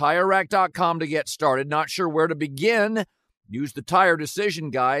 Go to TireRack.com to get started. Not sure where to begin? Use the Tire Decision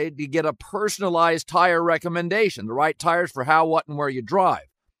Guide to get a personalized tire recommendation, the right tires for how, what, and where you drive.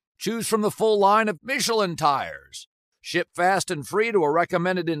 Choose from the full line of Michelin tires. Ship fast and free to a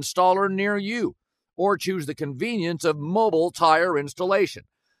recommended installer near you. Or choose the convenience of mobile tire installation.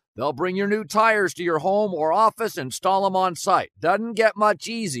 They'll bring your new tires to your home or office, install them on site. Doesn't get much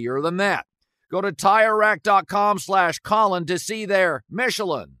easier than that. Go to TireRack.com/Colin to see their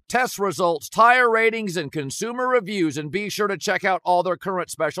Michelin test results, tire ratings, and consumer reviews, and be sure to check out all their current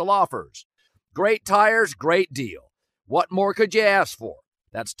special offers. Great tires, great deal. What more could you ask for?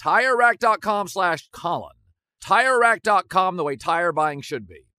 That's TireRack.com/Colin. TireRack.com, the way tire buying should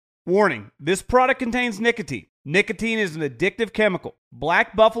be. Warning, this product contains nicotine. Nicotine is an addictive chemical.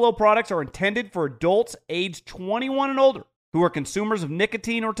 Black Buffalo products are intended for adults aged 21 and older who are consumers of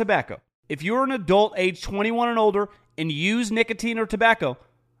nicotine or tobacco. If you're an adult aged 21 and older and use nicotine or tobacco,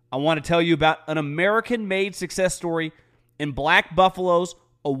 I want to tell you about an American-made success story in Black Buffalo's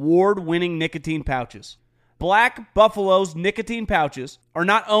award-winning nicotine pouches. Black Buffalo's nicotine pouches are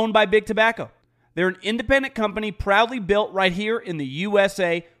not owned by Big Tobacco. They're an independent company proudly built right here in the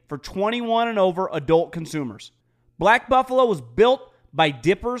USA for 21 and over adult consumers. Black Buffalo was built by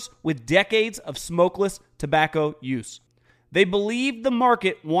dippers with decades of smokeless tobacco use. They believed the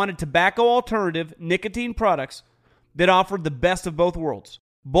market wanted tobacco alternative nicotine products that offered the best of both worlds.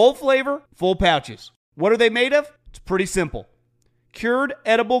 Bold flavor, full pouches. What are they made of? It's pretty simple. Cured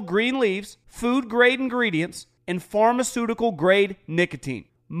edible green leaves, food-grade ingredients, and pharmaceutical-grade nicotine.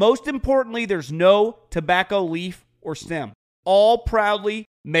 Most importantly, there's no tobacco leaf or stem. All proudly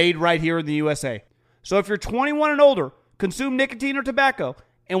made right here in the USA. So if you're 21 and older, consume nicotine or tobacco,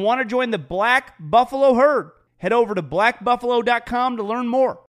 and want to join the Black Buffalo herd, head over to blackbuffalo.com to learn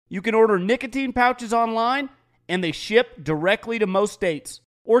more. You can order nicotine pouches online, and they ship directly to most states.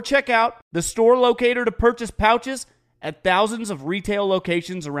 Or check out the store locator to purchase pouches at thousands of retail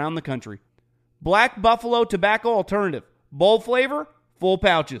locations around the country. Black Buffalo Tobacco Alternative. Bold flavor, full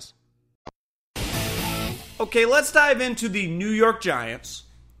pouches. Okay, let's dive into the New York Giants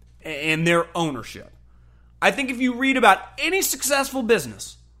and their ownership. I think if you read about any successful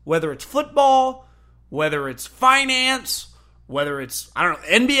business, whether it's football, whether it's finance, whether it's,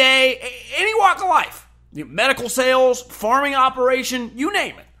 NBA, any walk of life, medical sales, farming operation, you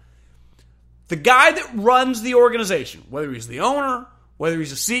name it. The guy that runs the organization, whether he's the owner, whether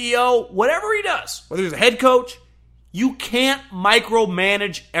he's a CEO, whatever he does, whether he's a head coach, you can't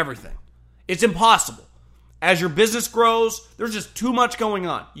micromanage everything. It's impossible. As your business grows, there's just too much going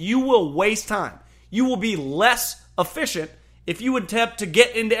on. You will waste time. You will be less efficient if you attempt to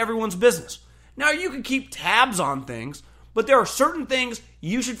get into everyone's business. Now, you can keep tabs on things, but there are certain things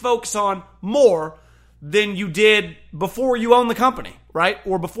you should focus on more than you did before you owned the company, right?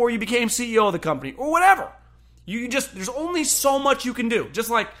 Or before you became CEO of the company, or whatever. There's only so much you can do. Just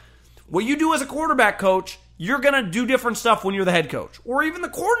like what you do as a quarterback coach, you're going to do different stuff when you're the head coach, or even the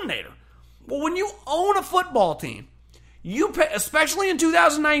coordinator. Well, when you own a football team, you pay, especially in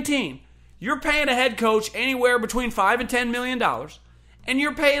 2019, you're paying a head coach anywhere between $5 and $10 million, and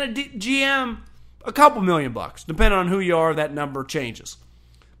you're paying a GM a couple $1 million, depending on who you are. That number changes,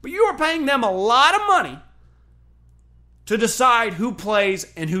 but you are paying them a lot of money to decide who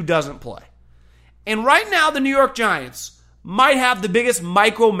plays and who doesn't play. And right now, the New York Giants might have the biggest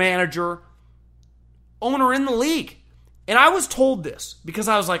micromanager owner in the league. And I was told this because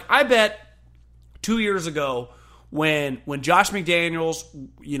I was like, I bet 2 years ago when Josh McDaniels,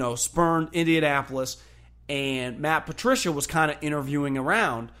 spurned Indianapolis and Matt Patricia was kind of interviewing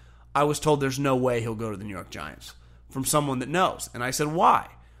around, I was told there's no way he'll go to the New York Giants. from someone that knows. And I said, why?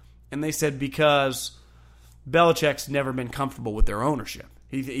 And they said, because Belichick's never been comfortable with their ownership.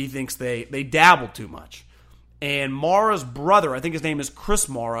 He thinks they dabble too much. And Mara's brother, I think his name is Chris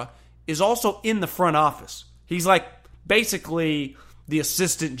Mara, is also in the front office. He's like basically the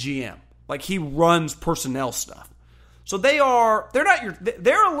assistant GM. Like he runs personnel stuff. So they're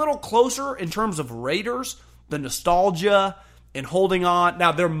a little closer in terms of Raiders, the nostalgia and holding on.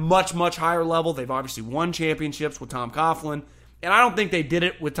 Now they're much, much higher level. They've obviously won championships with Tom Coughlin. And I don't think they did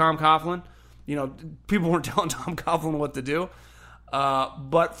it with Tom Coughlin. You know, people weren't telling Tom Coughlin what to do.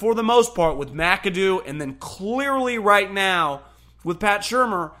 But for the most part, with McAdoo, and then clearly right now with Pat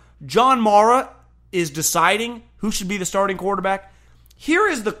Shurmur, John Mara is deciding who should be the starting quarterback. Here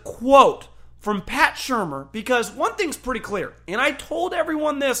is the quote from Pat Shurmur, because one thing's pretty clear, and I told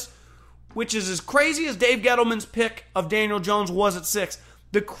everyone this, which is as crazy as Dave Gettleman's pick of Daniel Jones was at 6.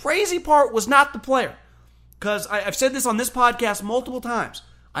 The crazy part was not the player, because I've said this on this podcast multiple times.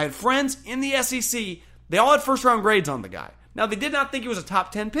 I had friends in the SEC, they all had first-round grades on the guy. Now, they did not think he was a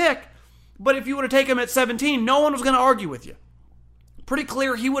top 10 pick, but if you would have taken him at 17, no one was going to argue with you. Pretty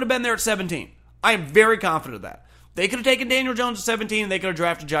clear he would have been there at 17. I am very confident of that. They could have taken Daniel Jones at 17, and they could have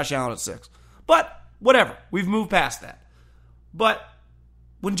drafted Josh Allen at 6. But, whatever. We've moved past that. But,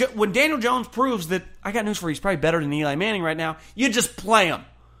 when Daniel Jones proves that, I got news for you, he's probably better than Eli Manning right now, you just play him.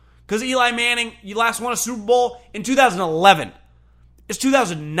 Because Eli Manning, you last won a Super Bowl in 2011. It's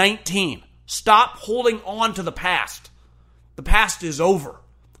 2019. Stop holding on to the past. The past is over.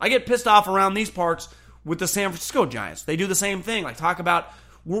 I get pissed off around these parts with the San Francisco Giants. They do the same thing. Like, talk about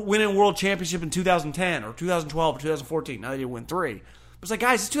winning world championship in 2010 or 2012 or 2014. Now they did win 3. But it's like,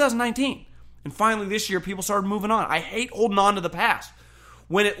 guys, it's 2019. And finally this year, people started moving on. I hate holding on to the past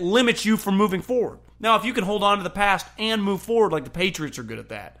when it limits you from moving forward. Now, if you can hold on to the past and move forward, like the Patriots are good at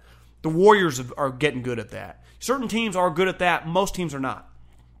that. The Warriors are getting good at that. Certain teams are good at that. Most teams are not.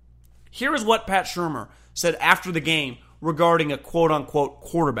 Here is what Pat Shurmur said after the game regarding a quote-unquote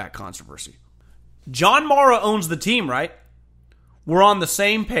quarterback controversy. John Mara owns the team, right? We're on the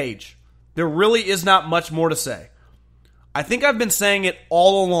same page. There really is not much more to say. I think I've been saying it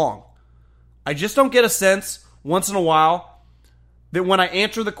all along. I just don't get a sense, once in a while, that when I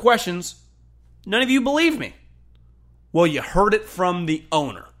answer the questions, none of you believe me. Well, you heard it from the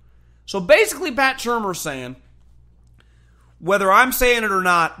owner. So basically, Pat Shurmur's saying, whether I'm saying it or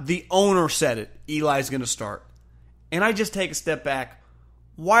not, the owner said it. Eli's going to start. And I just take a step back.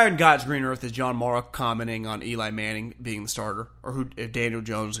 Why on God's green earth is John Mara commenting on Eli Manning being the starter, or if Daniel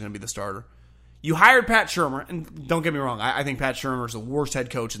Jones is going to be the starter? You hired Pat Shurmur, and don't get me wrong, I think Pat Shurmur is the worst head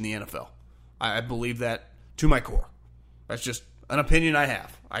coach in the NFL. I believe that to my core. That's just an opinion I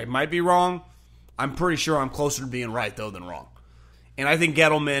have. I might be wrong. I'm pretty sure I'm closer to being right, though, than wrong. And I think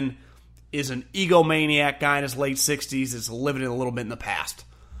Gettleman is an egomaniac guy in his late 60s that's living a little bit in the past.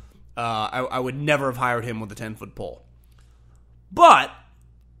 I would never have hired him with a 10-foot pole. But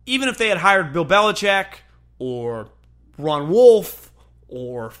even if they had hired Bill Belichick or Ron Wolf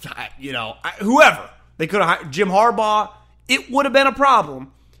or, whoever, they could have hired Jim Harbaugh, it would have been a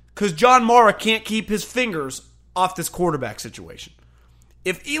problem because John Mara can't keep his fingers off this quarterback situation.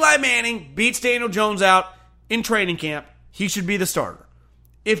 If Eli Manning beats Daniel Jones out in training camp, he should be the starter.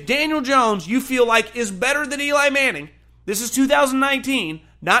 If Daniel Jones, you feel like, is better than Eli Manning, this is 2019,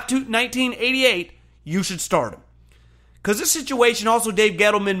 not 1988, you should start him. Because this situation, also Dave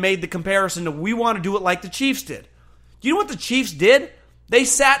Gettleman made the comparison to we want to do it like the Chiefs did. Do you know what the Chiefs did? They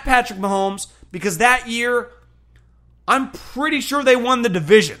sat Patrick Mahomes because that year, I'm pretty sure they won the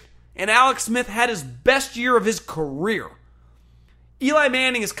division. And Alex Smith had his best year of his career. Eli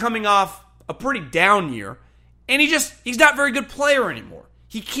Manning is coming off a pretty down year, and he's not a very good player anymore.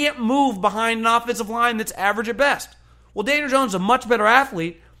 He can't move behind an offensive line that's average at best. Well, Daniel Jones is a much better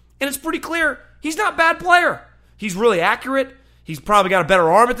athlete, and it's pretty clear he's not a bad player. He's really accurate. He's probably got a better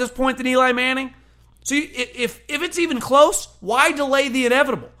arm at this point than Eli Manning. So if it's even close, why delay the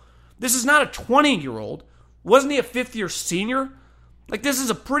inevitable? This is not a 20-year-old. Wasn't he a fifth-year senior? Like, this is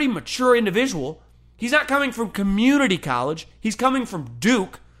a pretty mature individual. He's not coming from community college. He's coming from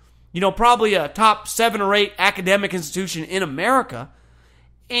Duke, probably a top 7 or 8 academic institution in America.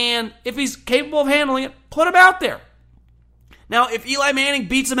 And if he's capable of handling it, put him out there. Now, if Eli Manning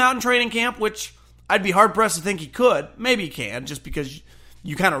beats him out in training camp, which I'd be hard-pressed to think he could, maybe he can, just because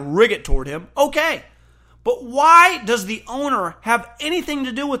you kind of rig it toward him, okay. But why does the owner have anything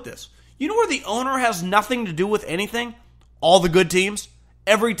to do with this? You know where the owner has nothing to do with anything? All the good teams.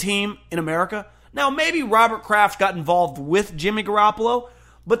 Every team in America. Now, maybe Robert Kraft got involved with Jimmy Garoppolo,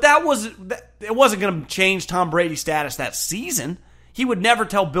 but it wasn't going to change Tom Brady's status that season. He would never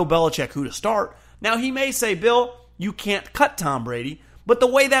tell Bill Belichick who to start. Now, he may say, Bill, you can't cut Tom Brady. But the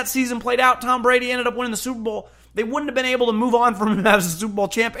way that season played out, Tom Brady ended up winning the Super Bowl. They wouldn't have been able to move on from him as a Super Bowl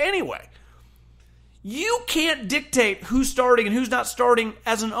champ anyway. You can't dictate who's starting and who's not starting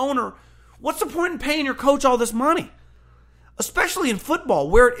as an owner. What's the point in paying your coach all this money? Especially in football,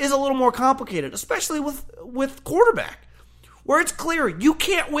 where it is a little more complicated, especially with quarterback, where it's clear you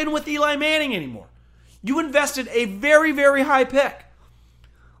can't win with Eli Manning anymore. You invested a very, very high pick.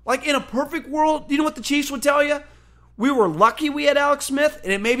 Like in a perfect world, you know what the Chiefs would tell you? We were lucky we had Alex Smith,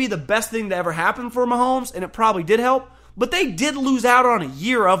 and it may be the best thing to ever happen for Mahomes, and it probably did help, but they did lose out on a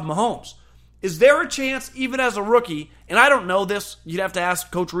year of Mahomes. Is there a chance, even as a rookie, and I don't know this, you'd have to ask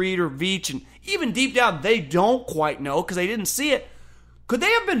Coach Reed or Veach, and even deep down, they don't quite know because they didn't see it. Could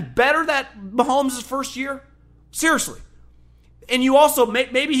they have been better that Mahomes' first year? Seriously. And you also,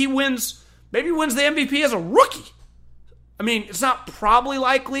 maybe he wins the MVP as a rookie. I mean, it's not probably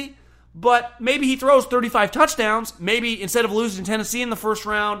likely, but maybe he throws 35 touchdowns. Maybe instead of losing Tennessee in the first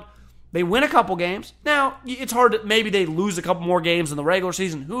round, they win a couple games. Now, it's hard to, maybe they lose a couple more games in the regular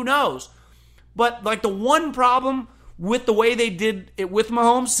season. Who knows? But like the one problem with the way they did it with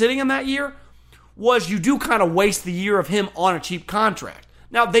Mahomes sitting in that year was you do kind of waste the year of him on a cheap contract.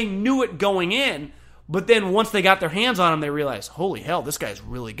 Now, they knew it going in, but then once they got their hands on him, they realized, holy hell, this guy's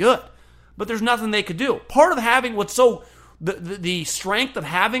really good. But there's nothing they could do. Part of having what's so, the strength of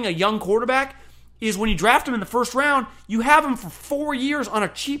having a young quarterback is when you draft him in the first round, you have him for 4 years on a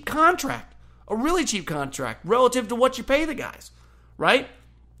cheap contract, a really cheap contract relative to what you pay the guys, right?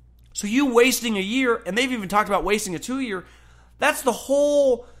 So you wasting a year, and they've even talked about wasting a 2-year, that's the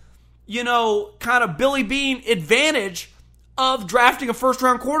whole, kind of Billy Beane advantage of drafting a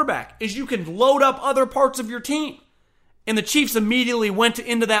first-round quarterback, is you can load up other parts of your team. And the Chiefs immediately went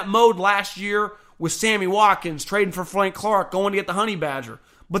into that mode last year with Sammy Watkins, trading for Frank Clark, going to get the Honey Badger.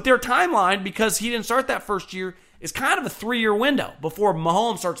 But their timeline, because he didn't start that first year, is kind of a 3-year window before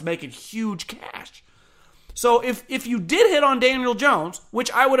Mahomes starts making huge cash. So if you did hit on Daniel Jones, which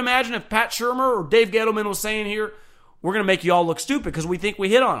I would imagine if Pat Shurmur or Dave Gettleman was saying here, we're going to make you all look stupid because we think we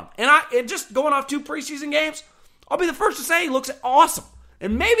hit on him. And just going off 2 preseason games, I'll be the first to say he looks awesome.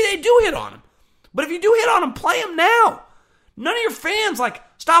 And maybe they do hit on him. But if you do hit on him, play him now. None of your fans,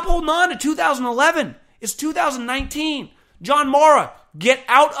 stop holding on to 2011. It's 2019. John Mara, get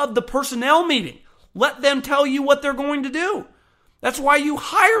out of the personnel meeting. Let them tell you what they're going to do. That's why you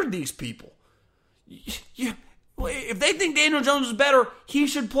hired these people. If they think Daniel Jones is better, he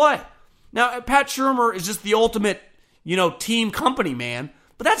should play. Now, Pat Shurmur is just the ultimate, team company man,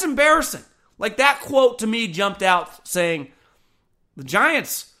 but that's embarrassing. Like that quote to me jumped out saying, the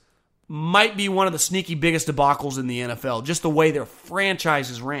Giants might be one of the sneaky biggest debacles in the NFL, just the way their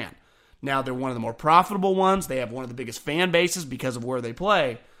franchises ran. Now, they're one of the more profitable ones. They have one of the biggest fan bases because of where they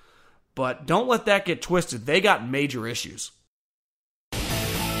play. But don't let that get twisted. They got major issues.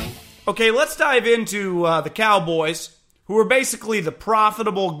 Okay, let's dive into the Cowboys, who are basically the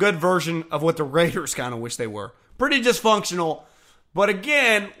profitable, good version of what the Raiders kind of wish they were. Pretty dysfunctional, but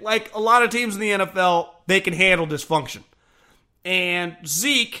again, like a lot of teams in the NFL, they can handle dysfunction. And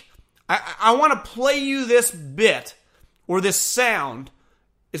Zeke, I want to play you this bit, or this sound.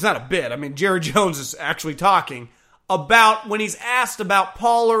 It's not a bit. I mean, Jerry Jones is actually talking about when he's asked about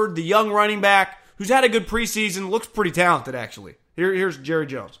Pollard, the young running back, who's had a good preseason, looks pretty talented, actually. Here's Jerry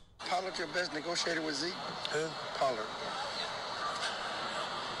Jones. Pollard your best negotiator with Zeke? Who? Pollard.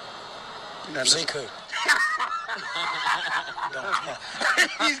 Zeke who?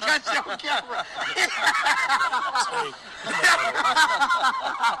 He's got you on camera.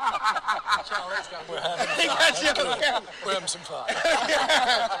 We're having some fun.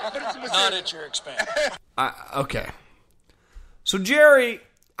 Not at your expense. Okay. So Jerry,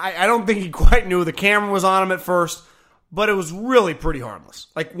 I don't think he quite knew the camera was on him at first, but it was really pretty harmless.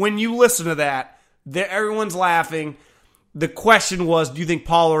 Like when you listen to that, everyone's laughing. The question was, do you think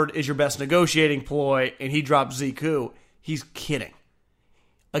Pollard is your best negotiating ploy? And he dropped Zeke who? He's kidding.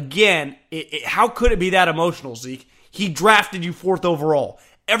 Again, how could it be that emotional, Zeke? He drafted you 4th overall.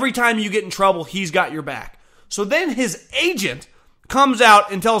 Every time you get in trouble, he's got your back. So then his agent comes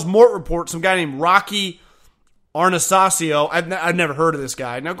out and tells Mort Report, some guy named Rocky Arnasasio. I've never heard of this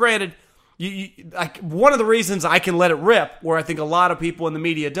guy. Now, granted, like one of the reasons I can let it rip, where I think a lot of people in the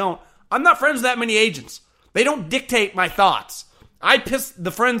media don't, I'm not friends with that many agents. They don't dictate my thoughts. I piss the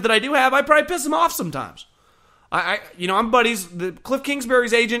friends that I do have, I probably piss them off sometimes. I'm buddies. Cliff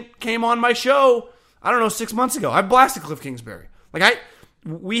Kingsbury's agent came on my show, 6 months ago. I blasted Cliff Kingsbury.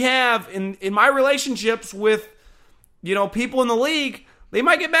 We have in my relationships with, people in the league, they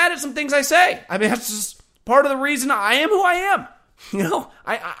might get mad at some things I say. I mean, that's just part of the reason I am who I am.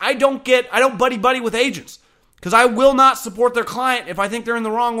 I don't buddy with agents Because I will not support their client if I think they're in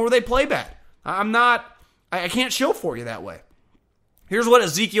the wrong or they play bad. I can't shill for you that way. Here's what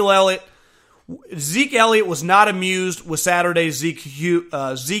Zeke Elliott was not amused with Saturday's Zeke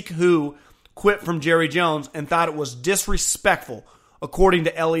who quit from Jerry Jones and thought it was disrespectful, according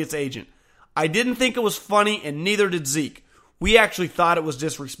to Elliott's agent. I didn't think it was funny, and neither did Zeke. We actually thought it was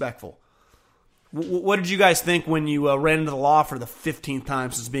disrespectful. What did you guys think when you ran into the law for the 15th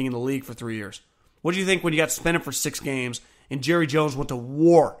time since being in the league for 3 years? What did you think when you got suspended for 6 games and Jerry Jones went to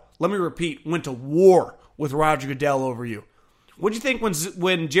war? Let me repeat, went to war with Roger Goodell over you. What did you think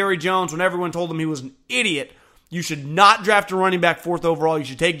when Jerry Jones, when everyone told him he was an idiot, you should not draft a running back 4th overall, you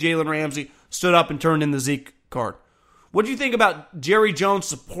should take Jalen Ramsey, stood up and turned in the Zeke card? What do you think about Jerry Jones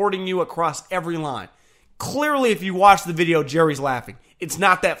supporting you across every line? Clearly, if you watch the video, Jerry's laughing. It's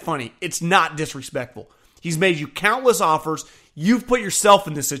not that funny. It's not disrespectful. He's made you countless offers. You've put yourself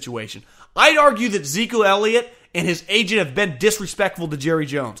in this situation. I'd argue that Zeke Elliott and his agent have been disrespectful to Jerry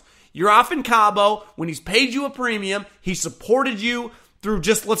Jones. You're off in Cabo. When he's paid you a premium, he supported you through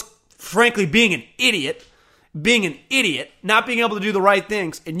just, frankly, being an idiot, not being able to do the right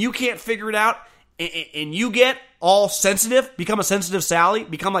things, and you can't figure it out, and you get all sensitive, become a sensitive Sally,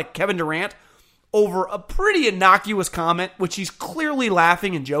 become like Kevin Durant over a pretty innocuous comment, which he's clearly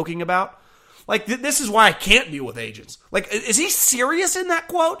laughing and joking about. This is why I can't deal with agents. Is he serious in that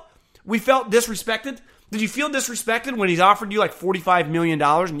quote? We felt disrespected? Did you feel disrespected when he's offered you $45 million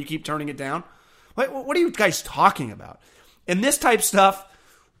and you keep turning it down? What are you guys talking about? And this type stuff,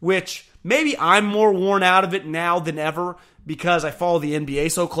 which maybe I'm more worn out of it now than ever because I follow the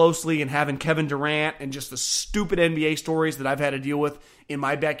NBA so closely and having Kevin Durant and just the stupid NBA stories that I've had to deal with in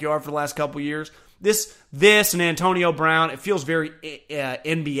my backyard for the last couple years. This and Antonio Brown, it feels very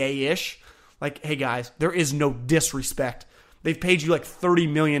NBA-ish. Hey guys, there is no disrespect. They've paid you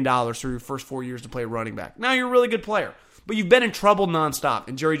 $30 million through your first 4 years to play running back. Now you're a really good player, but you've been in trouble nonstop,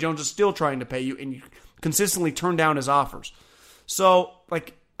 and Jerry Jones is still trying to pay you, and you consistently turn down his offers. So,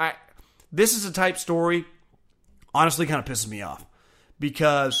 this is a type story, honestly, kind of pisses me off.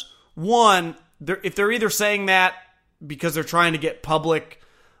 Because, one, if they're either saying that because they're trying to get public,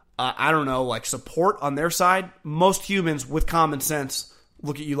 support on their side, most humans with common sense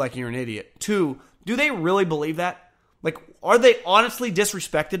look at you like you're an idiot. 2, do they really believe that? Are they honestly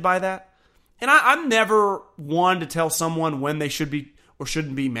disrespected by that? And I'm never one to tell someone when they should be or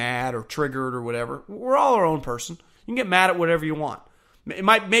shouldn't be mad or triggered or whatever. We're all our own person. You can get mad at whatever you want.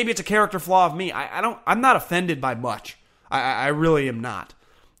 Maybe it's a character flaw of me. I'm not offended by much. I really am not.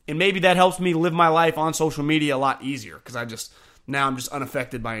 And maybe that helps me live my life on social media a lot easier because I'm just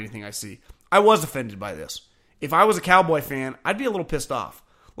unaffected by anything I see. I was offended by this. If I was a Cowboy fan, I'd be a little pissed off.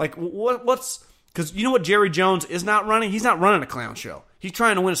 Because you know what Jerry Jones is not running? He's not running a clown show. He's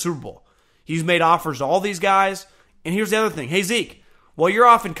trying to win a Super Bowl. He's made offers to all these guys. And here's the other thing. Hey, Zeke, while you're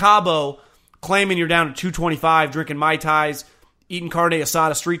off in Cabo claiming you're down to 225, drinking Mai Tais, eating carne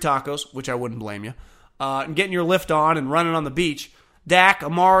asada street tacos, which I wouldn't blame you, and getting your lift on and running on the beach, Dak,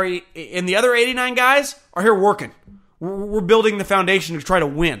 Amari, and the other 89 guys are here working. We're building the foundation to try to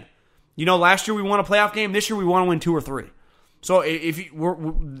win. Last year we won a playoff game. This year we want to win 2 or 3. So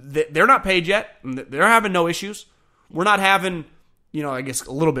they're not paid yet. They're having no issues. We're not having, I guess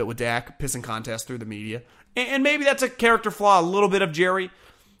a little bit with Dak, pissing contests through the media. And maybe that's a character flaw, a little bit of Jerry,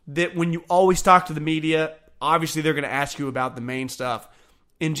 that when you always talk to the media, obviously they're going to ask you about the main stuff.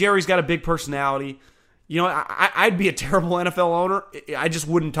 And Jerry's got a big personality. I'd be a terrible NFL owner. I just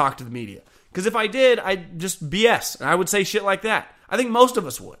wouldn't talk to the media. Because if I did, I'd just BS. And I would say shit like that. I think most of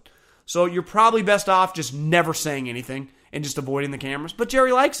us would. So you're probably best off just never saying anything and just avoiding the cameras. But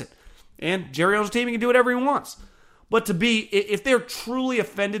Jerry likes it. And Jerry owns a team, he can do whatever he wants. But if they're truly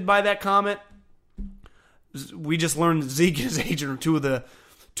offended by that comment, we just learned that Zeke and his agent are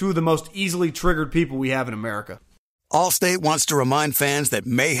two of the most easily triggered people we have in America. Allstate wants to remind fans that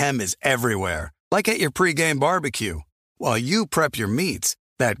mayhem is everywhere, like at your pregame barbecue. While you prep your meats,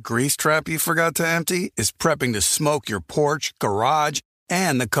 that grease trap you forgot to empty is prepping to smoke your porch, garage,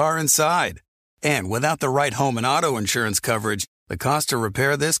 and the car inside. And without the right home and auto insurance coverage, the cost to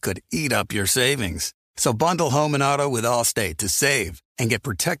repair this could eat up your savings. So bundle home and auto with Allstate to save and get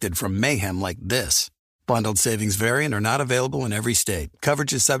protected from mayhem like this. Bundled savings vary and are not available in every state.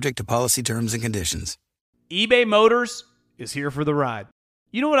 Coverage is subject to policy terms and conditions. eBay Motors is here for the ride.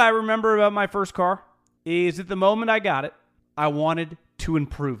 You know what I remember about my first car? Is at the moment I got it, I wanted to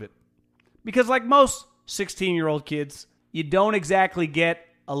improve it. Because like most 16-year-old kids, you don't exactly get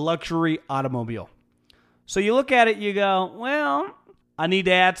a luxury automobile. So you look at it, you go, well, I need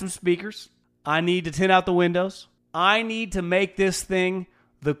to add some speakers. I need to tint out the windows. I need to make this thing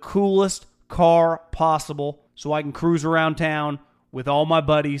the coolest car possible so I can cruise around town with all my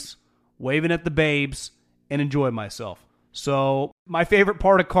buddies, waving at the babes, and enjoy myself. So my favorite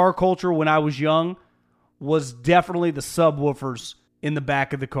part of car culture when I was young was definitely the subwoofers in the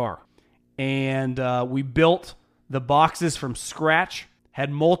back of the car. And we built the boxes from scratch, had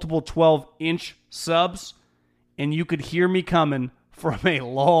multiple 12-inch subs, and you could hear me coming from a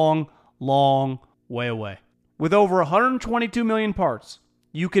long, long way away. With over 122 million parts,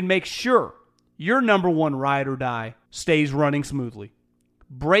 you can make sure your number one ride or die stays running smoothly.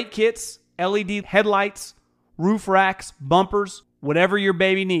 Brake kits, LED headlights, roof racks, bumpers, whatever your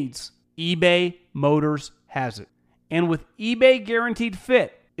baby needs, eBay Motors has it. And with eBay Guaranteed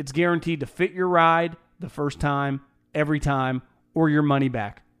Fit, it's guaranteed to fit your ride the first time, every time, or your money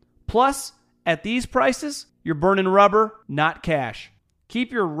back. Plus, at these prices, you're burning rubber, not cash.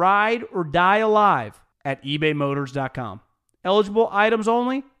 Keep your ride or die alive at ebaymotors.com. Eligible items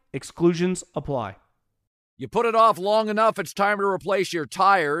only. Exclusions apply. You put it off long enough, it's time to replace your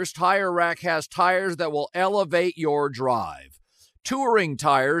tires. Tire Rack has tires that will elevate your drive. Touring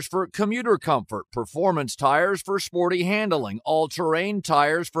tires for commuter comfort, performance tires for sporty handling, all-terrain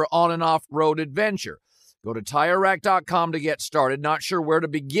tires for on- and off-road adventure. Go to TireRack.com to get started. Not sure where to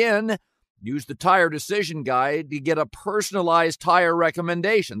begin? Use the Tire Decision Guide to get a personalized tire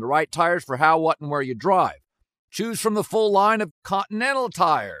recommendation, the right tires for how, what, and where you drive. Choose from the full line of Continental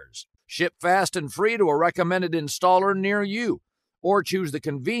tires. Ship fast and free to a recommended installer near you. Or choose the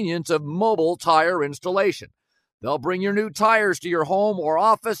convenience of mobile tire installation. They'll bring your new tires to your home or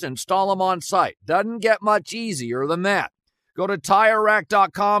office, install them on site. Doesn't get much easier than that. Go to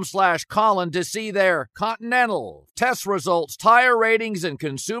TireRack.com/Colin to see their Continental test results, tire ratings, and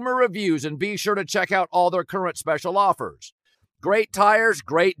consumer reviews, and be sure to check out all their current special offers. Great tires,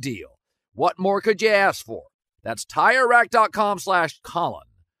 great deal. What more could you ask for? That's TireRack.com/Colin.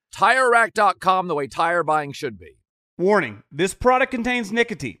 TireRack.com, the way tire buying should be. Warning, this product contains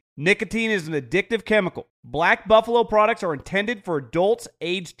nicotine. Nicotine is an addictive chemical. Black Buffalo products are intended for adults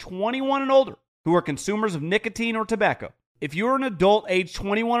aged 21 and older who are consumers of nicotine or tobacco. If you're an adult aged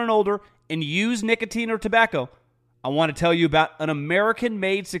 21 and older and use nicotine or tobacco, I want to tell you about an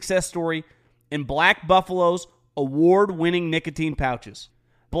American-made success story in Black Buffalo's award-winning nicotine pouches.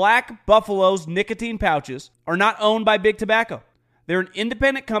 Black Buffalo's nicotine pouches are not owned by Big Tobacco. They're an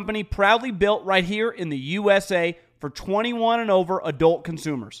independent company proudly built right here in the USA for 21 and over adult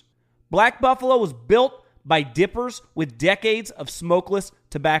consumers. Black Buffalo was built by dippers with decades of smokeless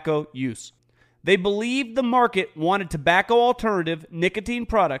tobacco use. They believed the market wanted tobacco alternative nicotine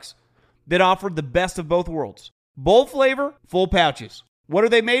products that offered the best of both worlds. Bold flavor, full pouches. What are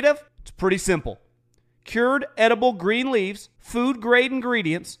they made of? It's pretty simple. Cured edible green leaves, food-grade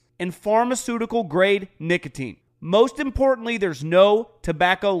ingredients, and pharmaceutical-grade nicotine. Most importantly, there's no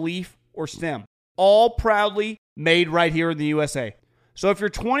tobacco leaf or stem. All proudly made right here in the USA. So if you're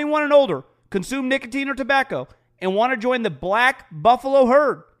 21 and older, consume nicotine or tobacco, and want to join the Black Buffalo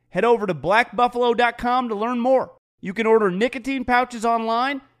herd, head over to blackbuffalo.com to learn more. You can order nicotine pouches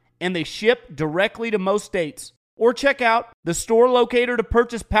online, and they ship directly to most states. Or check out the store locator to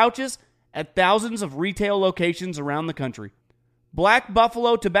purchase pouches at thousands of retail locations around the country. Black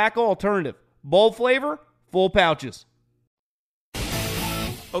Buffalo Tobacco Alternative. Bold flavor, full pouches.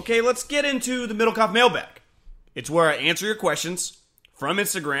 Okay, let's get into the Middlecoff mailbag. It's where I answer your questions from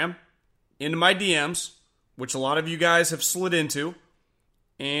Instagram into my DMs, which a lot of you guys have slid into,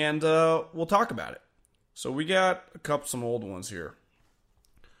 and we'll talk about it. So we got some old ones here.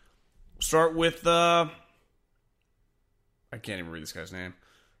 We'll start with, I can't even read this guy's name.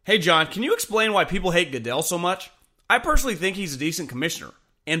 Hey, John, can you explain why people hate Goodell so much? I personally think he's a decent commissioner,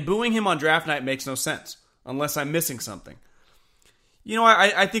 and booing him on draft night makes no sense, unless I'm missing something. You know,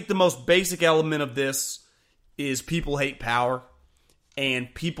 I think the most basic element of this is people hate power,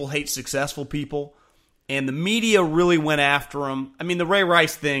 and people hate successful people, and the media really went after him. I mean, the Ray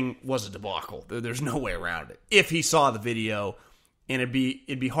Rice thing was a debacle. There's no way around it. If he saw the video, and it'd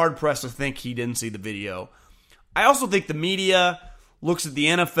be hard-pressed to think he didn't see the video. I also think the media looks at the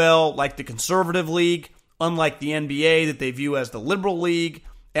NFL like the conservative league, unlike the NBA that they view as the liberal league.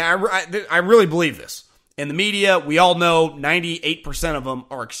 And I really believe this. And the media, we all know 98% of them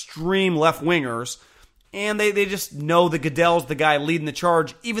are extreme left-wingers, and they just know that Goodell's the guy leading the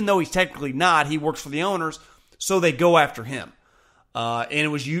charge, even though he's technically not. He works for the owners, so they go after him. And it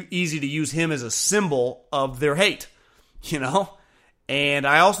was easy to use him as a symbol of their hate, you know? And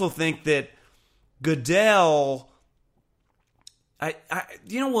I also think that Goodell,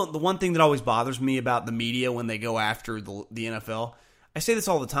 you know what, the one thing that always bothers me about the media when they go after the NFL, I say this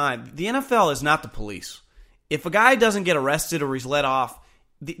all the time, the NFL is not the police. If a guy doesn't get arrested or he's let off,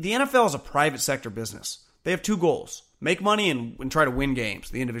 the NFL is a private sector business. They have two goals: make money and try to win games,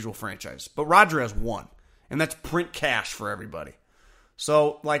 the individual franchise. But Roger has one, and that's print cash for everybody.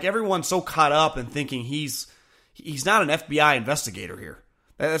 So, like, everyone's so caught up in thinking he's not an FBI investigator here.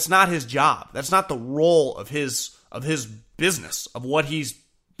 That's not his job. That's not the role of his business, of what he's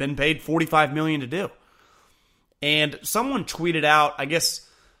been paid $45 million to do. And someone tweeted out, I guess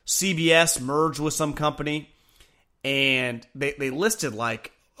CBS merged with some company, and they listed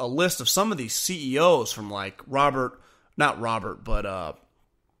like a list of some of these CEOs from like who's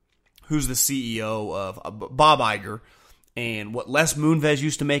the CEO of Bob Iger, and what Les Moonves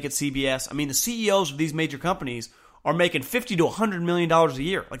used to make at CBS. I mean, the CEOs of these major companies are making $50 to $100 million a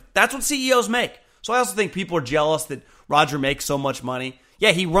year. Like, that's what CEOs make. So I also think people are jealous that Roger makes so much money.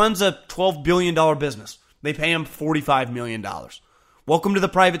 Yeah, he runs a $12 billion business. They pay him $45 million. Welcome to the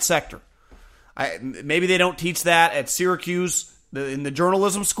private sector. Maybe they don't teach that at Syracuse in the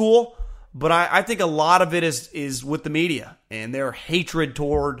journalism school, but I think a lot of it is with the media and their hatred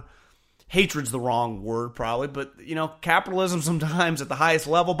toward... Hatred's the wrong word, probably, but, capitalism sometimes at the highest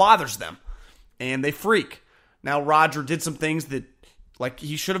level bothers them, and they freak. Now, Roger did some things that, like,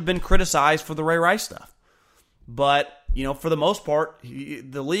 he should have been criticized for the Ray Rice stuff. But, for the most part,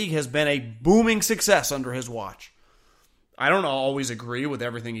 the league has been a booming success under his watch. I don't always agree with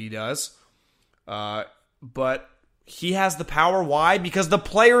everything he does, but he has the power. Why? Because the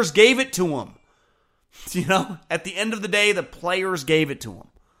players gave it to him. At the end of the day, the players gave it to him.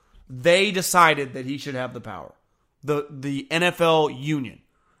 They decided that he should have the power. The NFL union,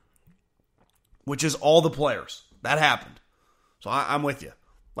 which is all the players. That happened. So I'm with you.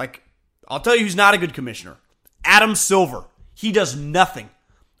 Like, I'll tell you who's not a good commissioner. Adam Silver. He does nothing.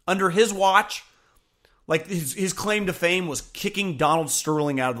 Under his watch, like, his claim to fame was kicking Donald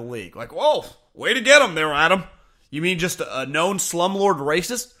Sterling out of the league. Like, whoa, way to get him there, Adam. You mean just a known slumlord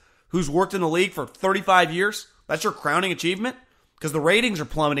racist who's worked in the league for 35 years? That's your crowning achievement? Because the ratings are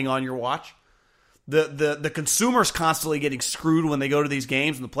plummeting on your watch. The consumer's constantly getting screwed when they go to these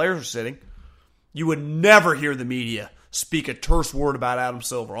games and the players are sitting. You would never hear the media speak a terse word about Adam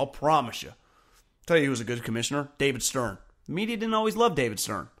Silver. I'll promise you. I'll tell you who was a good commissioner. David Stern. The media didn't always love David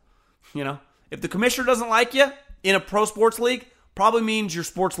Stern. If the commissioner doesn't like you in a pro sports league, probably means your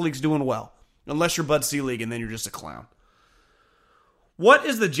sports league's doing well. Unless you're Bud Selig and then you're just a clown. What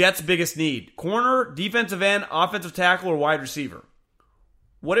is the Jets' biggest need? Corner, defensive end, offensive tackle, or wide receiver?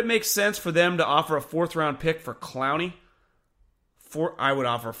 Would it make sense for them to offer a 4th-round pick for Clowney? I would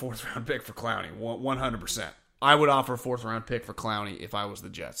offer a 4th-round pick for Clowney, 100%. I would offer a 4th-round pick for Clowney if I was the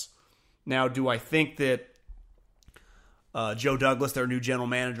Jets. Now, do I think that Joe Douglas, their new general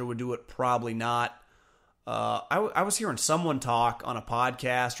manager, would do it? Probably not. I was hearing someone talk on a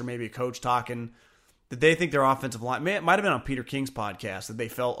podcast, or maybe a coach talking, that they think their offensive line, it might have been on Peter King's podcast, that they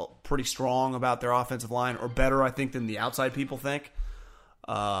felt pretty strong about their offensive line, or better, I think, than the outside people think.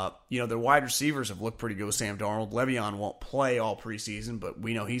 Their wide receivers have looked pretty good with Sam Darnold. Le'Veon won't play all preseason, but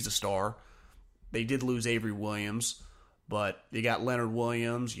we know he's a star. They did lose Avery Williams, but they got Leonard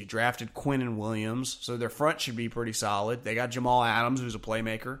Williams. You drafted Quinnen Williams, so their front should be pretty solid. They got Jamal Adams, who's a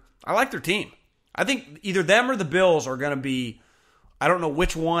playmaker. I like their team. I think either them or the Bills are going to be, I don't know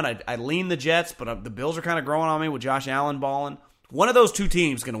which one. I lean the Jets, but the Bills are kind of growing on me with Josh Allen balling. One of those two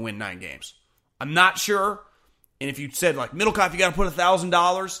teams is going to win 9 games. I'm not sure. And if you said, like, Middlecoff, you got to put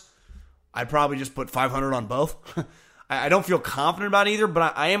 $1,000, I'd probably just put $500 on both. I don't feel confident about either,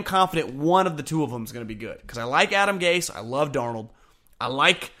 but I am confident one of the two of them is going to be good. Because I like Adam Gase. I love Darnold. I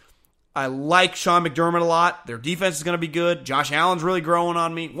like Sean McDermott a lot. Their defense is going to be good. Josh Allen's really growing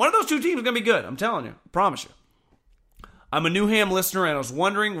on me. One of those two teams is going to be good. I'm telling you. I promise you. I'm a Newham listener, and I was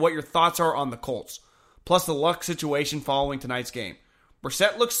wondering what your thoughts are on the Colts, plus the luck situation following tonight's game.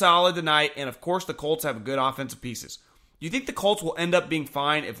 Brissett looks solid tonight, and of course the Colts have good offensive pieces. Do you think the Colts will end up being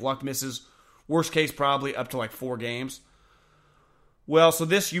fine if Luck misses, worst case probably up to like 4 games? Well, so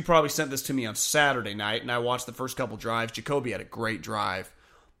you probably sent this to me on Saturday night, and I watched the first couple drives. Jacoby had a great drive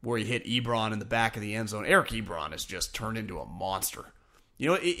where he hit Ebron in the back of the end zone. Eric Ebron has just turned into a monster.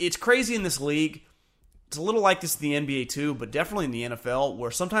 It's crazy in this league. It's a little like this in the NBA too, but definitely in the NFL,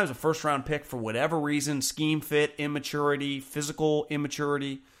 where sometimes a first-round pick, for whatever reason, scheme fit, immaturity, physical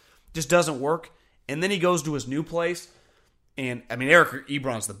immaturity, just doesn't work. And then he goes to his new place, and, Eric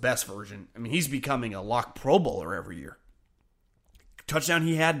Ebron's the best version. He's becoming a lock Pro Bowler every year. Touchdown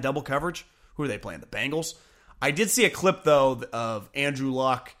he had, double coverage. Who are they playing? The Bengals? I did see a clip, though, of Andrew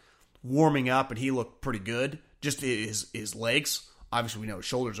Luck warming up, and he looked pretty good. Just his legs. Obviously, we know his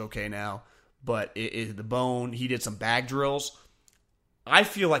shoulder's okay now. But the bone, he did some bag drills. I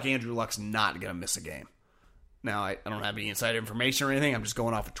feel like Andrew Luck's not going to miss a game. Now, I don't have any inside information or anything. I'm just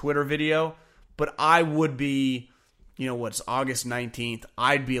going off a Twitter video. But I would be, what's August 19th,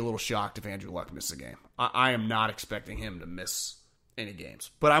 I'd be a little shocked if Andrew Luck missed a game. I am not expecting him to miss any games.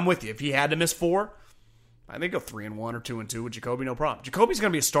 But I'm with you. If he had to miss 4, I think go 3-1 or 2-2 with Jacoby, no problem. Jacoby's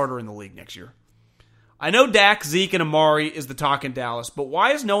going to be a starter in the league next year. I know Dak, Zeke, and Amari is the talk in Dallas, but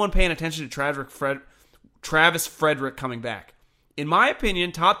why is no one paying attention to Travis Frederick coming back? In my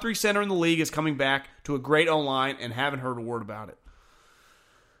opinion, top 3 center in the league is coming back to a great O-line and haven't heard a word about it.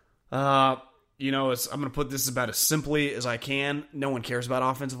 I'm going to put this about as simply as I can. No one cares about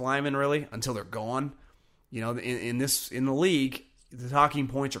offensive linemen, really, until they're gone. In the league, the talking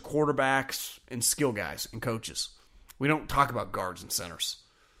points are quarterbacks and skill guys and coaches. We don't talk about guards and centers.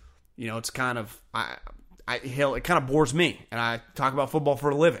 It's kind of it kind of bores me, and I talk about football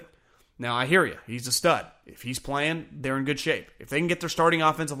for a living. Now, I hear you. He's a stud. If he's playing, they're in good shape. If they can get their starting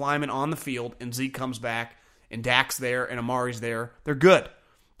offensive lineman on the field and Zeke comes back and Dak's there and Amari's there, they're good.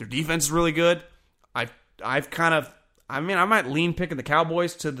 Their defense is really good. I might lean picking the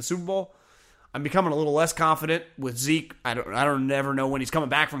Cowboys to the Super Bowl. I'm becoming a little less confident with Zeke. I don't never know when he's coming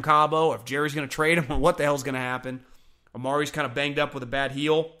back from Cabo, or if Jerry's going to trade him, or what the hell's going to happen. Amari's kind of banged up with a bad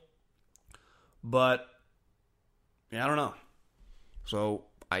heel. But I don't know. So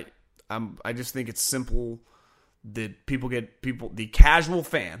I just think it's simple that the casual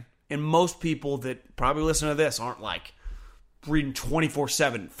fan, and most people that probably listen to this aren't like reading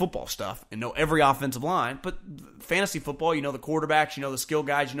 24/7 football stuff and know every offensive line, but fantasy football, the quarterbacks, the skill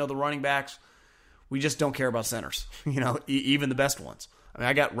guys, the running backs. We just don't care about centers, even the best ones.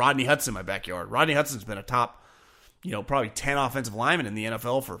 I got Rodney Hudson in my backyard. Rodney Hudson's been a top, probably 10 offensive linemen in the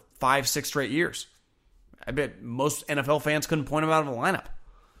NFL for 5-6 straight years. I bet most NFL fans couldn't point him out of the lineup.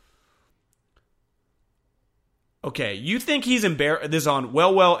 Okay, you think he's embarrassed? This is on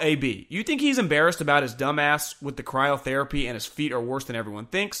Well AB. You think he's embarrassed about his dumbass with the cryotherapy and his feet are worse than everyone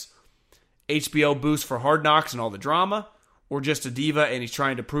thinks? HBO boost for Hard Knocks and all the drama? Or just a diva and he's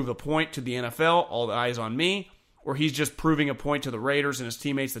trying to prove a point to the NFL, all the eyes on me? Or he's just proving a point to the Raiders and his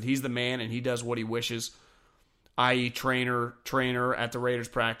teammates that he's the man and he does what he wishes, i.e. trainer at the Raiders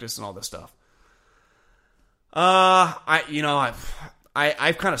practice and all this stuff? I've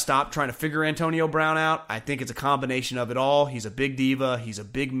kind of stopped trying to figure Antonio Brown out. I think it's a combination of it all. He's a big diva. He's a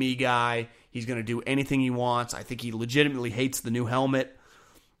big me guy. He's going to do anything he wants. I think he legitimately hates the new helmet.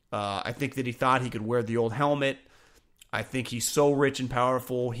 I think that he thought he could wear the old helmet. I think he's so rich and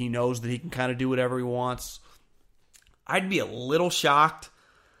powerful, he knows that he can kind of do whatever he wants. I'd be a little shocked.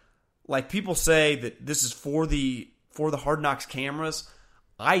 Like, people say that this is for the Hard Knocks cameras.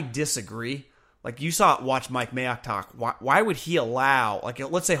 I disagree. Like, you watch Mike Mayock talk. Why would he allow, like,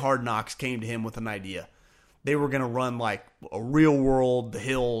 let's say Hard Knocks came to him with an idea. They were going to run, like, a real world, The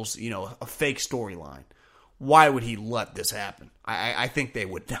Hills, a fake storyline. Why would he let this happen? I think they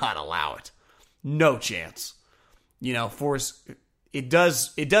would not allow it. No chance. It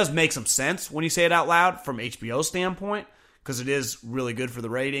does make some sense when you say it out loud from HBO's standpoint, because it is really good for the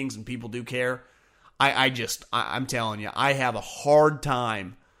ratings and people do care. I'm telling you, I have a hard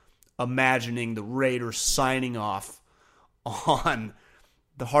time imagining the Raiders signing off on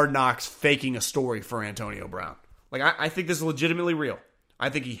the Hard Knocks faking a story for Antonio Brown. Like, I think this is legitimately real.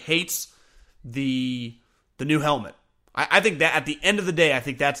 I think he hates the new helmet. I think that at the end of the day, I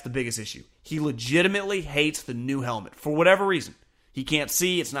think that's the biggest issue. He legitimately hates the new helmet for whatever reason. He can't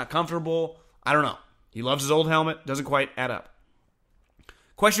see. It's not comfortable. I don't know. He loves his old helmet. Doesn't quite add up.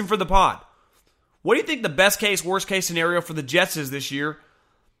 Question for the pod. What do you think the best case, worst case scenario for the Jets is this year?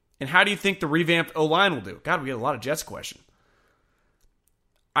 And how do you think the revamped O-line will do? God, we get a lot of Jets questions.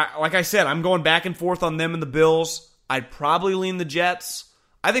 Like I said, I'm going back and forth on them and the Bills. I'd probably lean the Jets.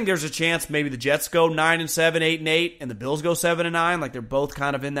 I think there's a chance maybe the Jets go 9-7, 8-8, and the Bills go 7-9. Like, they're both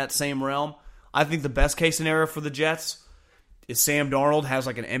kind of in that same realm. I think the best case scenario for the Jets is Sam Darnold has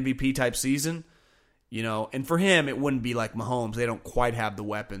like an MVP type season. And for him, it wouldn't be like Mahomes. They don't quite have the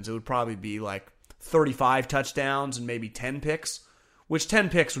weapons. It would probably be like 35 touchdowns and maybe 10 picks, which 10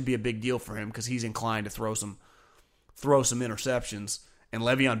 picks would be a big deal for him because he's inclined to throw some interceptions. And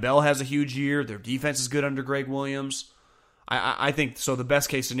Le'Veon Bell has a huge year. Their defense is good under Greg Williams. I think so. The best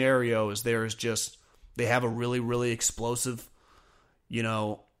case scenario is just they have a really, really explosive,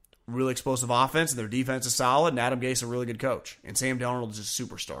 offense, and their defense is solid, and Adam Gase is a really good coach, and Sam Darnold is a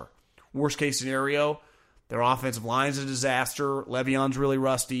superstar. Worst case scenario, their offensive line is a disaster. Le'Veon's really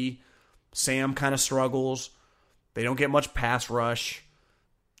rusty. Sam kind of struggles. They don't get much pass rush,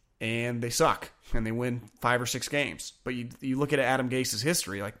 and they suck, and they win 5 or 6 games. But you look at Adam Gase's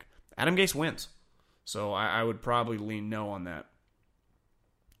history, like Adam Gase wins. So I would probably lean no on that.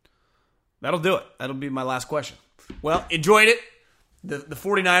 That'll do it. That'll be my last question. Well, enjoyed it. The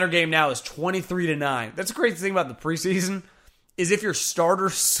 49er game now is 23-9. That's the crazy thing about the preseason is if your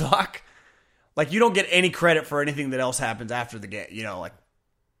starters suck, like you don't get any credit for anything that else happens after the game. You know, like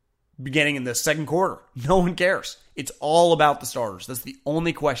beginning in the second quarter, no one cares. It's all about the starters. That's the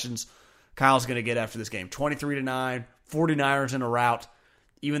only questions Kyle's going to get after this game. 23-9, 49ers in a rout,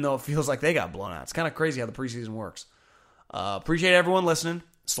 even though it feels like they got blown out. It's kind of crazy how the preseason works. Appreciate everyone listening.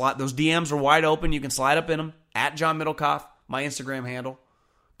 Those DMs are wide open. You can slide up in them at John Middlecoff, my Instagram handle.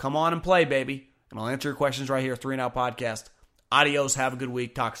 Come on and play, baby. And I'll answer your questions right here, 3 and Out Podcast. Adios. Have a good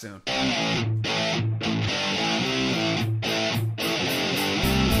week. Talk soon.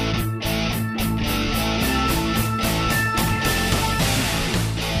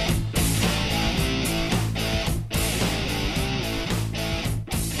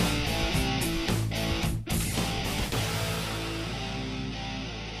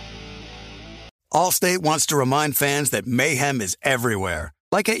 Allstate wants to remind fans that mayhem is everywhere,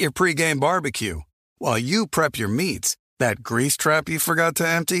 like at your pregame barbecue. While you prep your meats, that grease trap you forgot to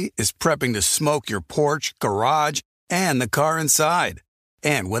empty is prepping to smoke your porch, garage, and the car inside.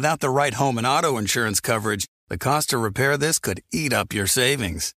 And without the right home and auto insurance coverage, the cost to repair this could eat up your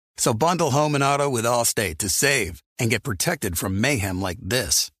savings. So bundle home and auto with Allstate to save and get protected from mayhem like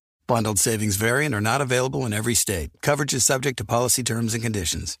this. Bundled savings vary and are not available in every state. Coverage is subject to policy terms and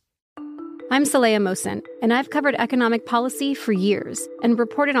conditions. I'm Saleha Mohsin, and I've covered economic policy for years and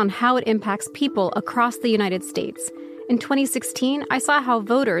reported on how it impacts people across the United States. In 2016, I saw how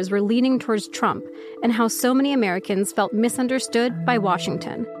voters were leaning towards Trump and how so many Americans felt misunderstood by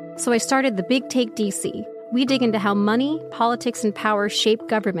Washington. So I started The Big Take DC. We dig into how money, politics, and power shape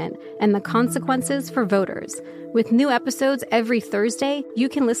government and the consequences for voters. With new episodes every Thursday, you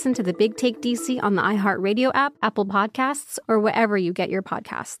can listen to The Big Take DC on the iHeartRadio app, Apple Podcasts, or wherever you get your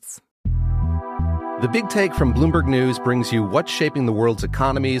podcasts. The Big Take from Bloomberg News brings you what's shaping the world's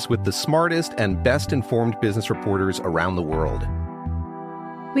economies with the smartest and best-informed business reporters around the world.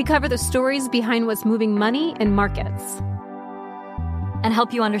 We cover the stories behind what's moving money and markets. And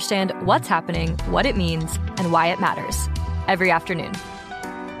help you understand what's happening, what it means, and why it matters. Every afternoon.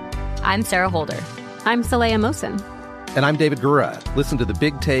 I'm Sarah Holder. I'm Saleha Mohsin. And I'm David Gura. Listen to The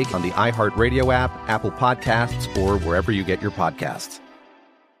Big Take on the iHeartRadio app, Apple Podcasts, or wherever you get your podcasts.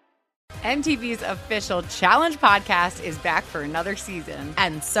 MTV's official Challenge podcast is back for another season.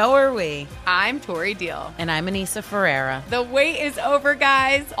 And so are we. I'm Tori Deal. And I'm Anissa Ferreira. The wait is over,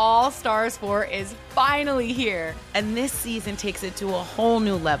 guys. All Stars 4 is finally here. And this season takes it to a whole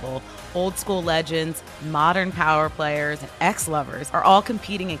new level. Old school legends, modern power players, and ex-lovers are all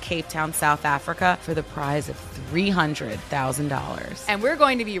competing in Cape Town, South Africa for the prize of $300,000. And we're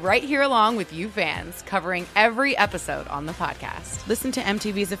going to be right here along with you fans, covering every episode on the podcast. Listen to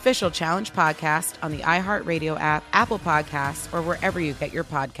MTV's official Challenge podcast on the iHeartRadio app, Apple Podcasts, or wherever you get your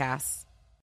podcasts.